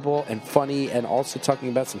unpredictable and funny and also talking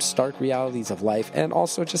about some stark realities of life and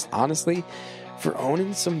also just honestly for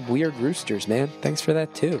owning some weird roosters, man. Thanks for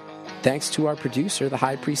that too. Thanks to our producer, the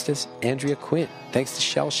High Priestess, Andrea Quinn. Thanks to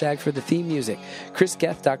Shell Shag for the theme music.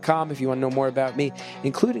 ChrisGeth.com if you want to know more about me,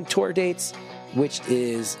 including tour dates, which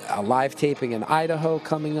is a live taping in Idaho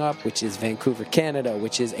coming up, which is Vancouver, Canada,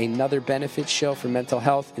 which is another benefit show for mental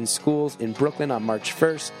health in schools in Brooklyn on March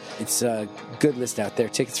 1st. It's a good list out there.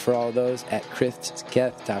 Tickets for all of those at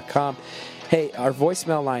ChrisGeth.com. Hey, our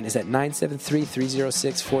voicemail line is at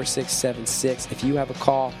 973-306-4676. If you have a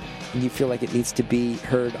call and you feel like it needs to be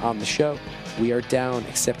heard on the show, we are down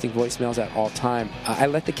accepting voicemails at all time. I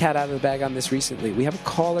let the cat out of the bag on this recently. We have a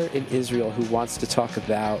caller in Israel who wants to talk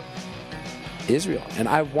about Israel, and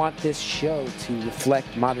I want this show to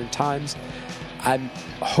reflect modern times. I'm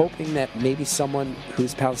hoping that maybe someone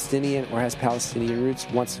who's Palestinian or has Palestinian roots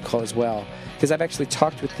wants to call as well, because I've actually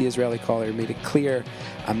talked with the Israeli caller, made it clear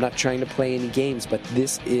I'm not trying to play any games, but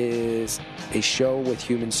this is a show with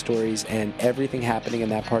human stories, and everything happening in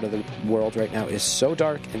that part of the world right now is so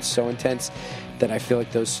dark and so intense that I feel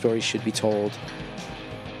like those stories should be told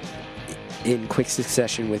in quick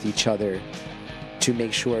succession with each other to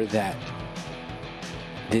make sure that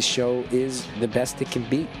this show is the best it can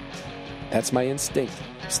be. That's my instinct.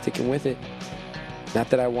 I'm sticking with it. Not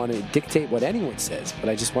that I want to dictate what anyone says, but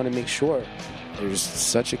I just want to make sure there's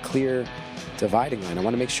such a clear dividing line. I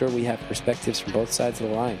want to make sure we have perspectives from both sides of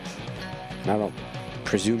the line. And I don't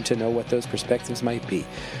presume to know what those perspectives might be.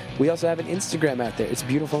 We also have an Instagram out there. It's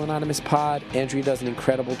Beautiful Anonymous Pod. Andrea does an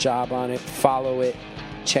incredible job on it. Follow it.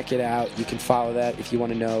 Check it out. You can follow that if you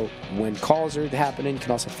want to know when calls are happening. You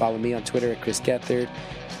can also follow me on Twitter at Chris Gethard.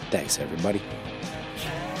 Thanks, everybody.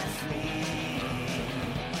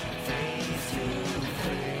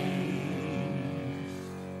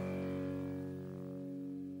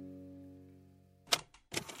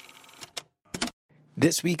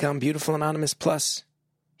 This week on Beautiful Anonymous Plus,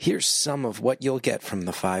 here's some of what you'll get from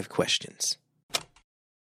the 5 questions.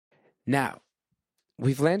 Now,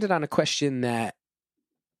 we've landed on a question that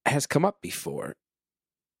has come up before,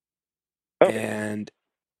 and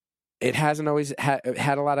it hasn't always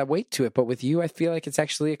had a lot of weight to it, but with you, I feel like it's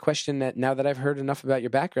actually a question that, now that I've heard enough about your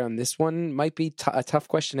background, this one might be a tough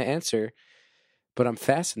question to answer, but I'm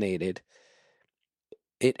fascinated.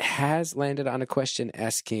 It has landed on a question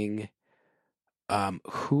asking,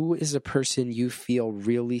 who is a person you feel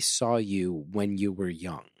really saw you when you were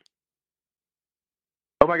young?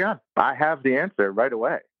 Oh my God, I have the answer right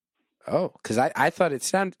away. Oh, because I thought it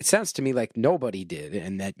sounds to me like nobody did,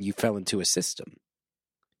 and that you fell into a system.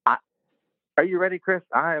 Are you ready, Chris?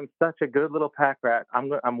 I am such a good little pack rat.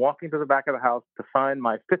 I'm walking to the back of the house to find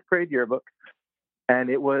my 5th grade yearbook, and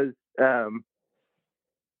it was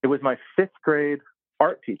my 5th grade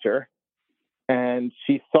art teacher, and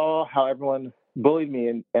she saw how everyone bullied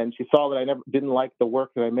me, and she saw that I didn't like the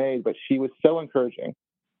work that I made, but she was so encouraging.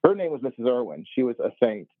 Her name was Mrs. Irwin. She was a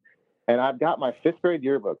saint. And I've got my 5th grade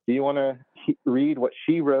yearbook. Do you want to read what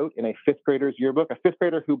she wrote in a 5th grader's yearbook? A 5th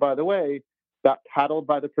grader who, by the way, got paddled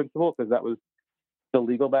by the principal because that was still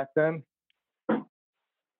legal back then. Do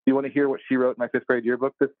you want to hear what she wrote in my 5th grade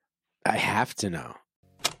yearbook? I have to know.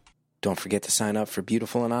 Don't forget to sign up for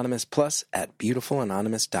Beautiful Anonymous Plus at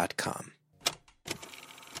beautifulanonymous.com.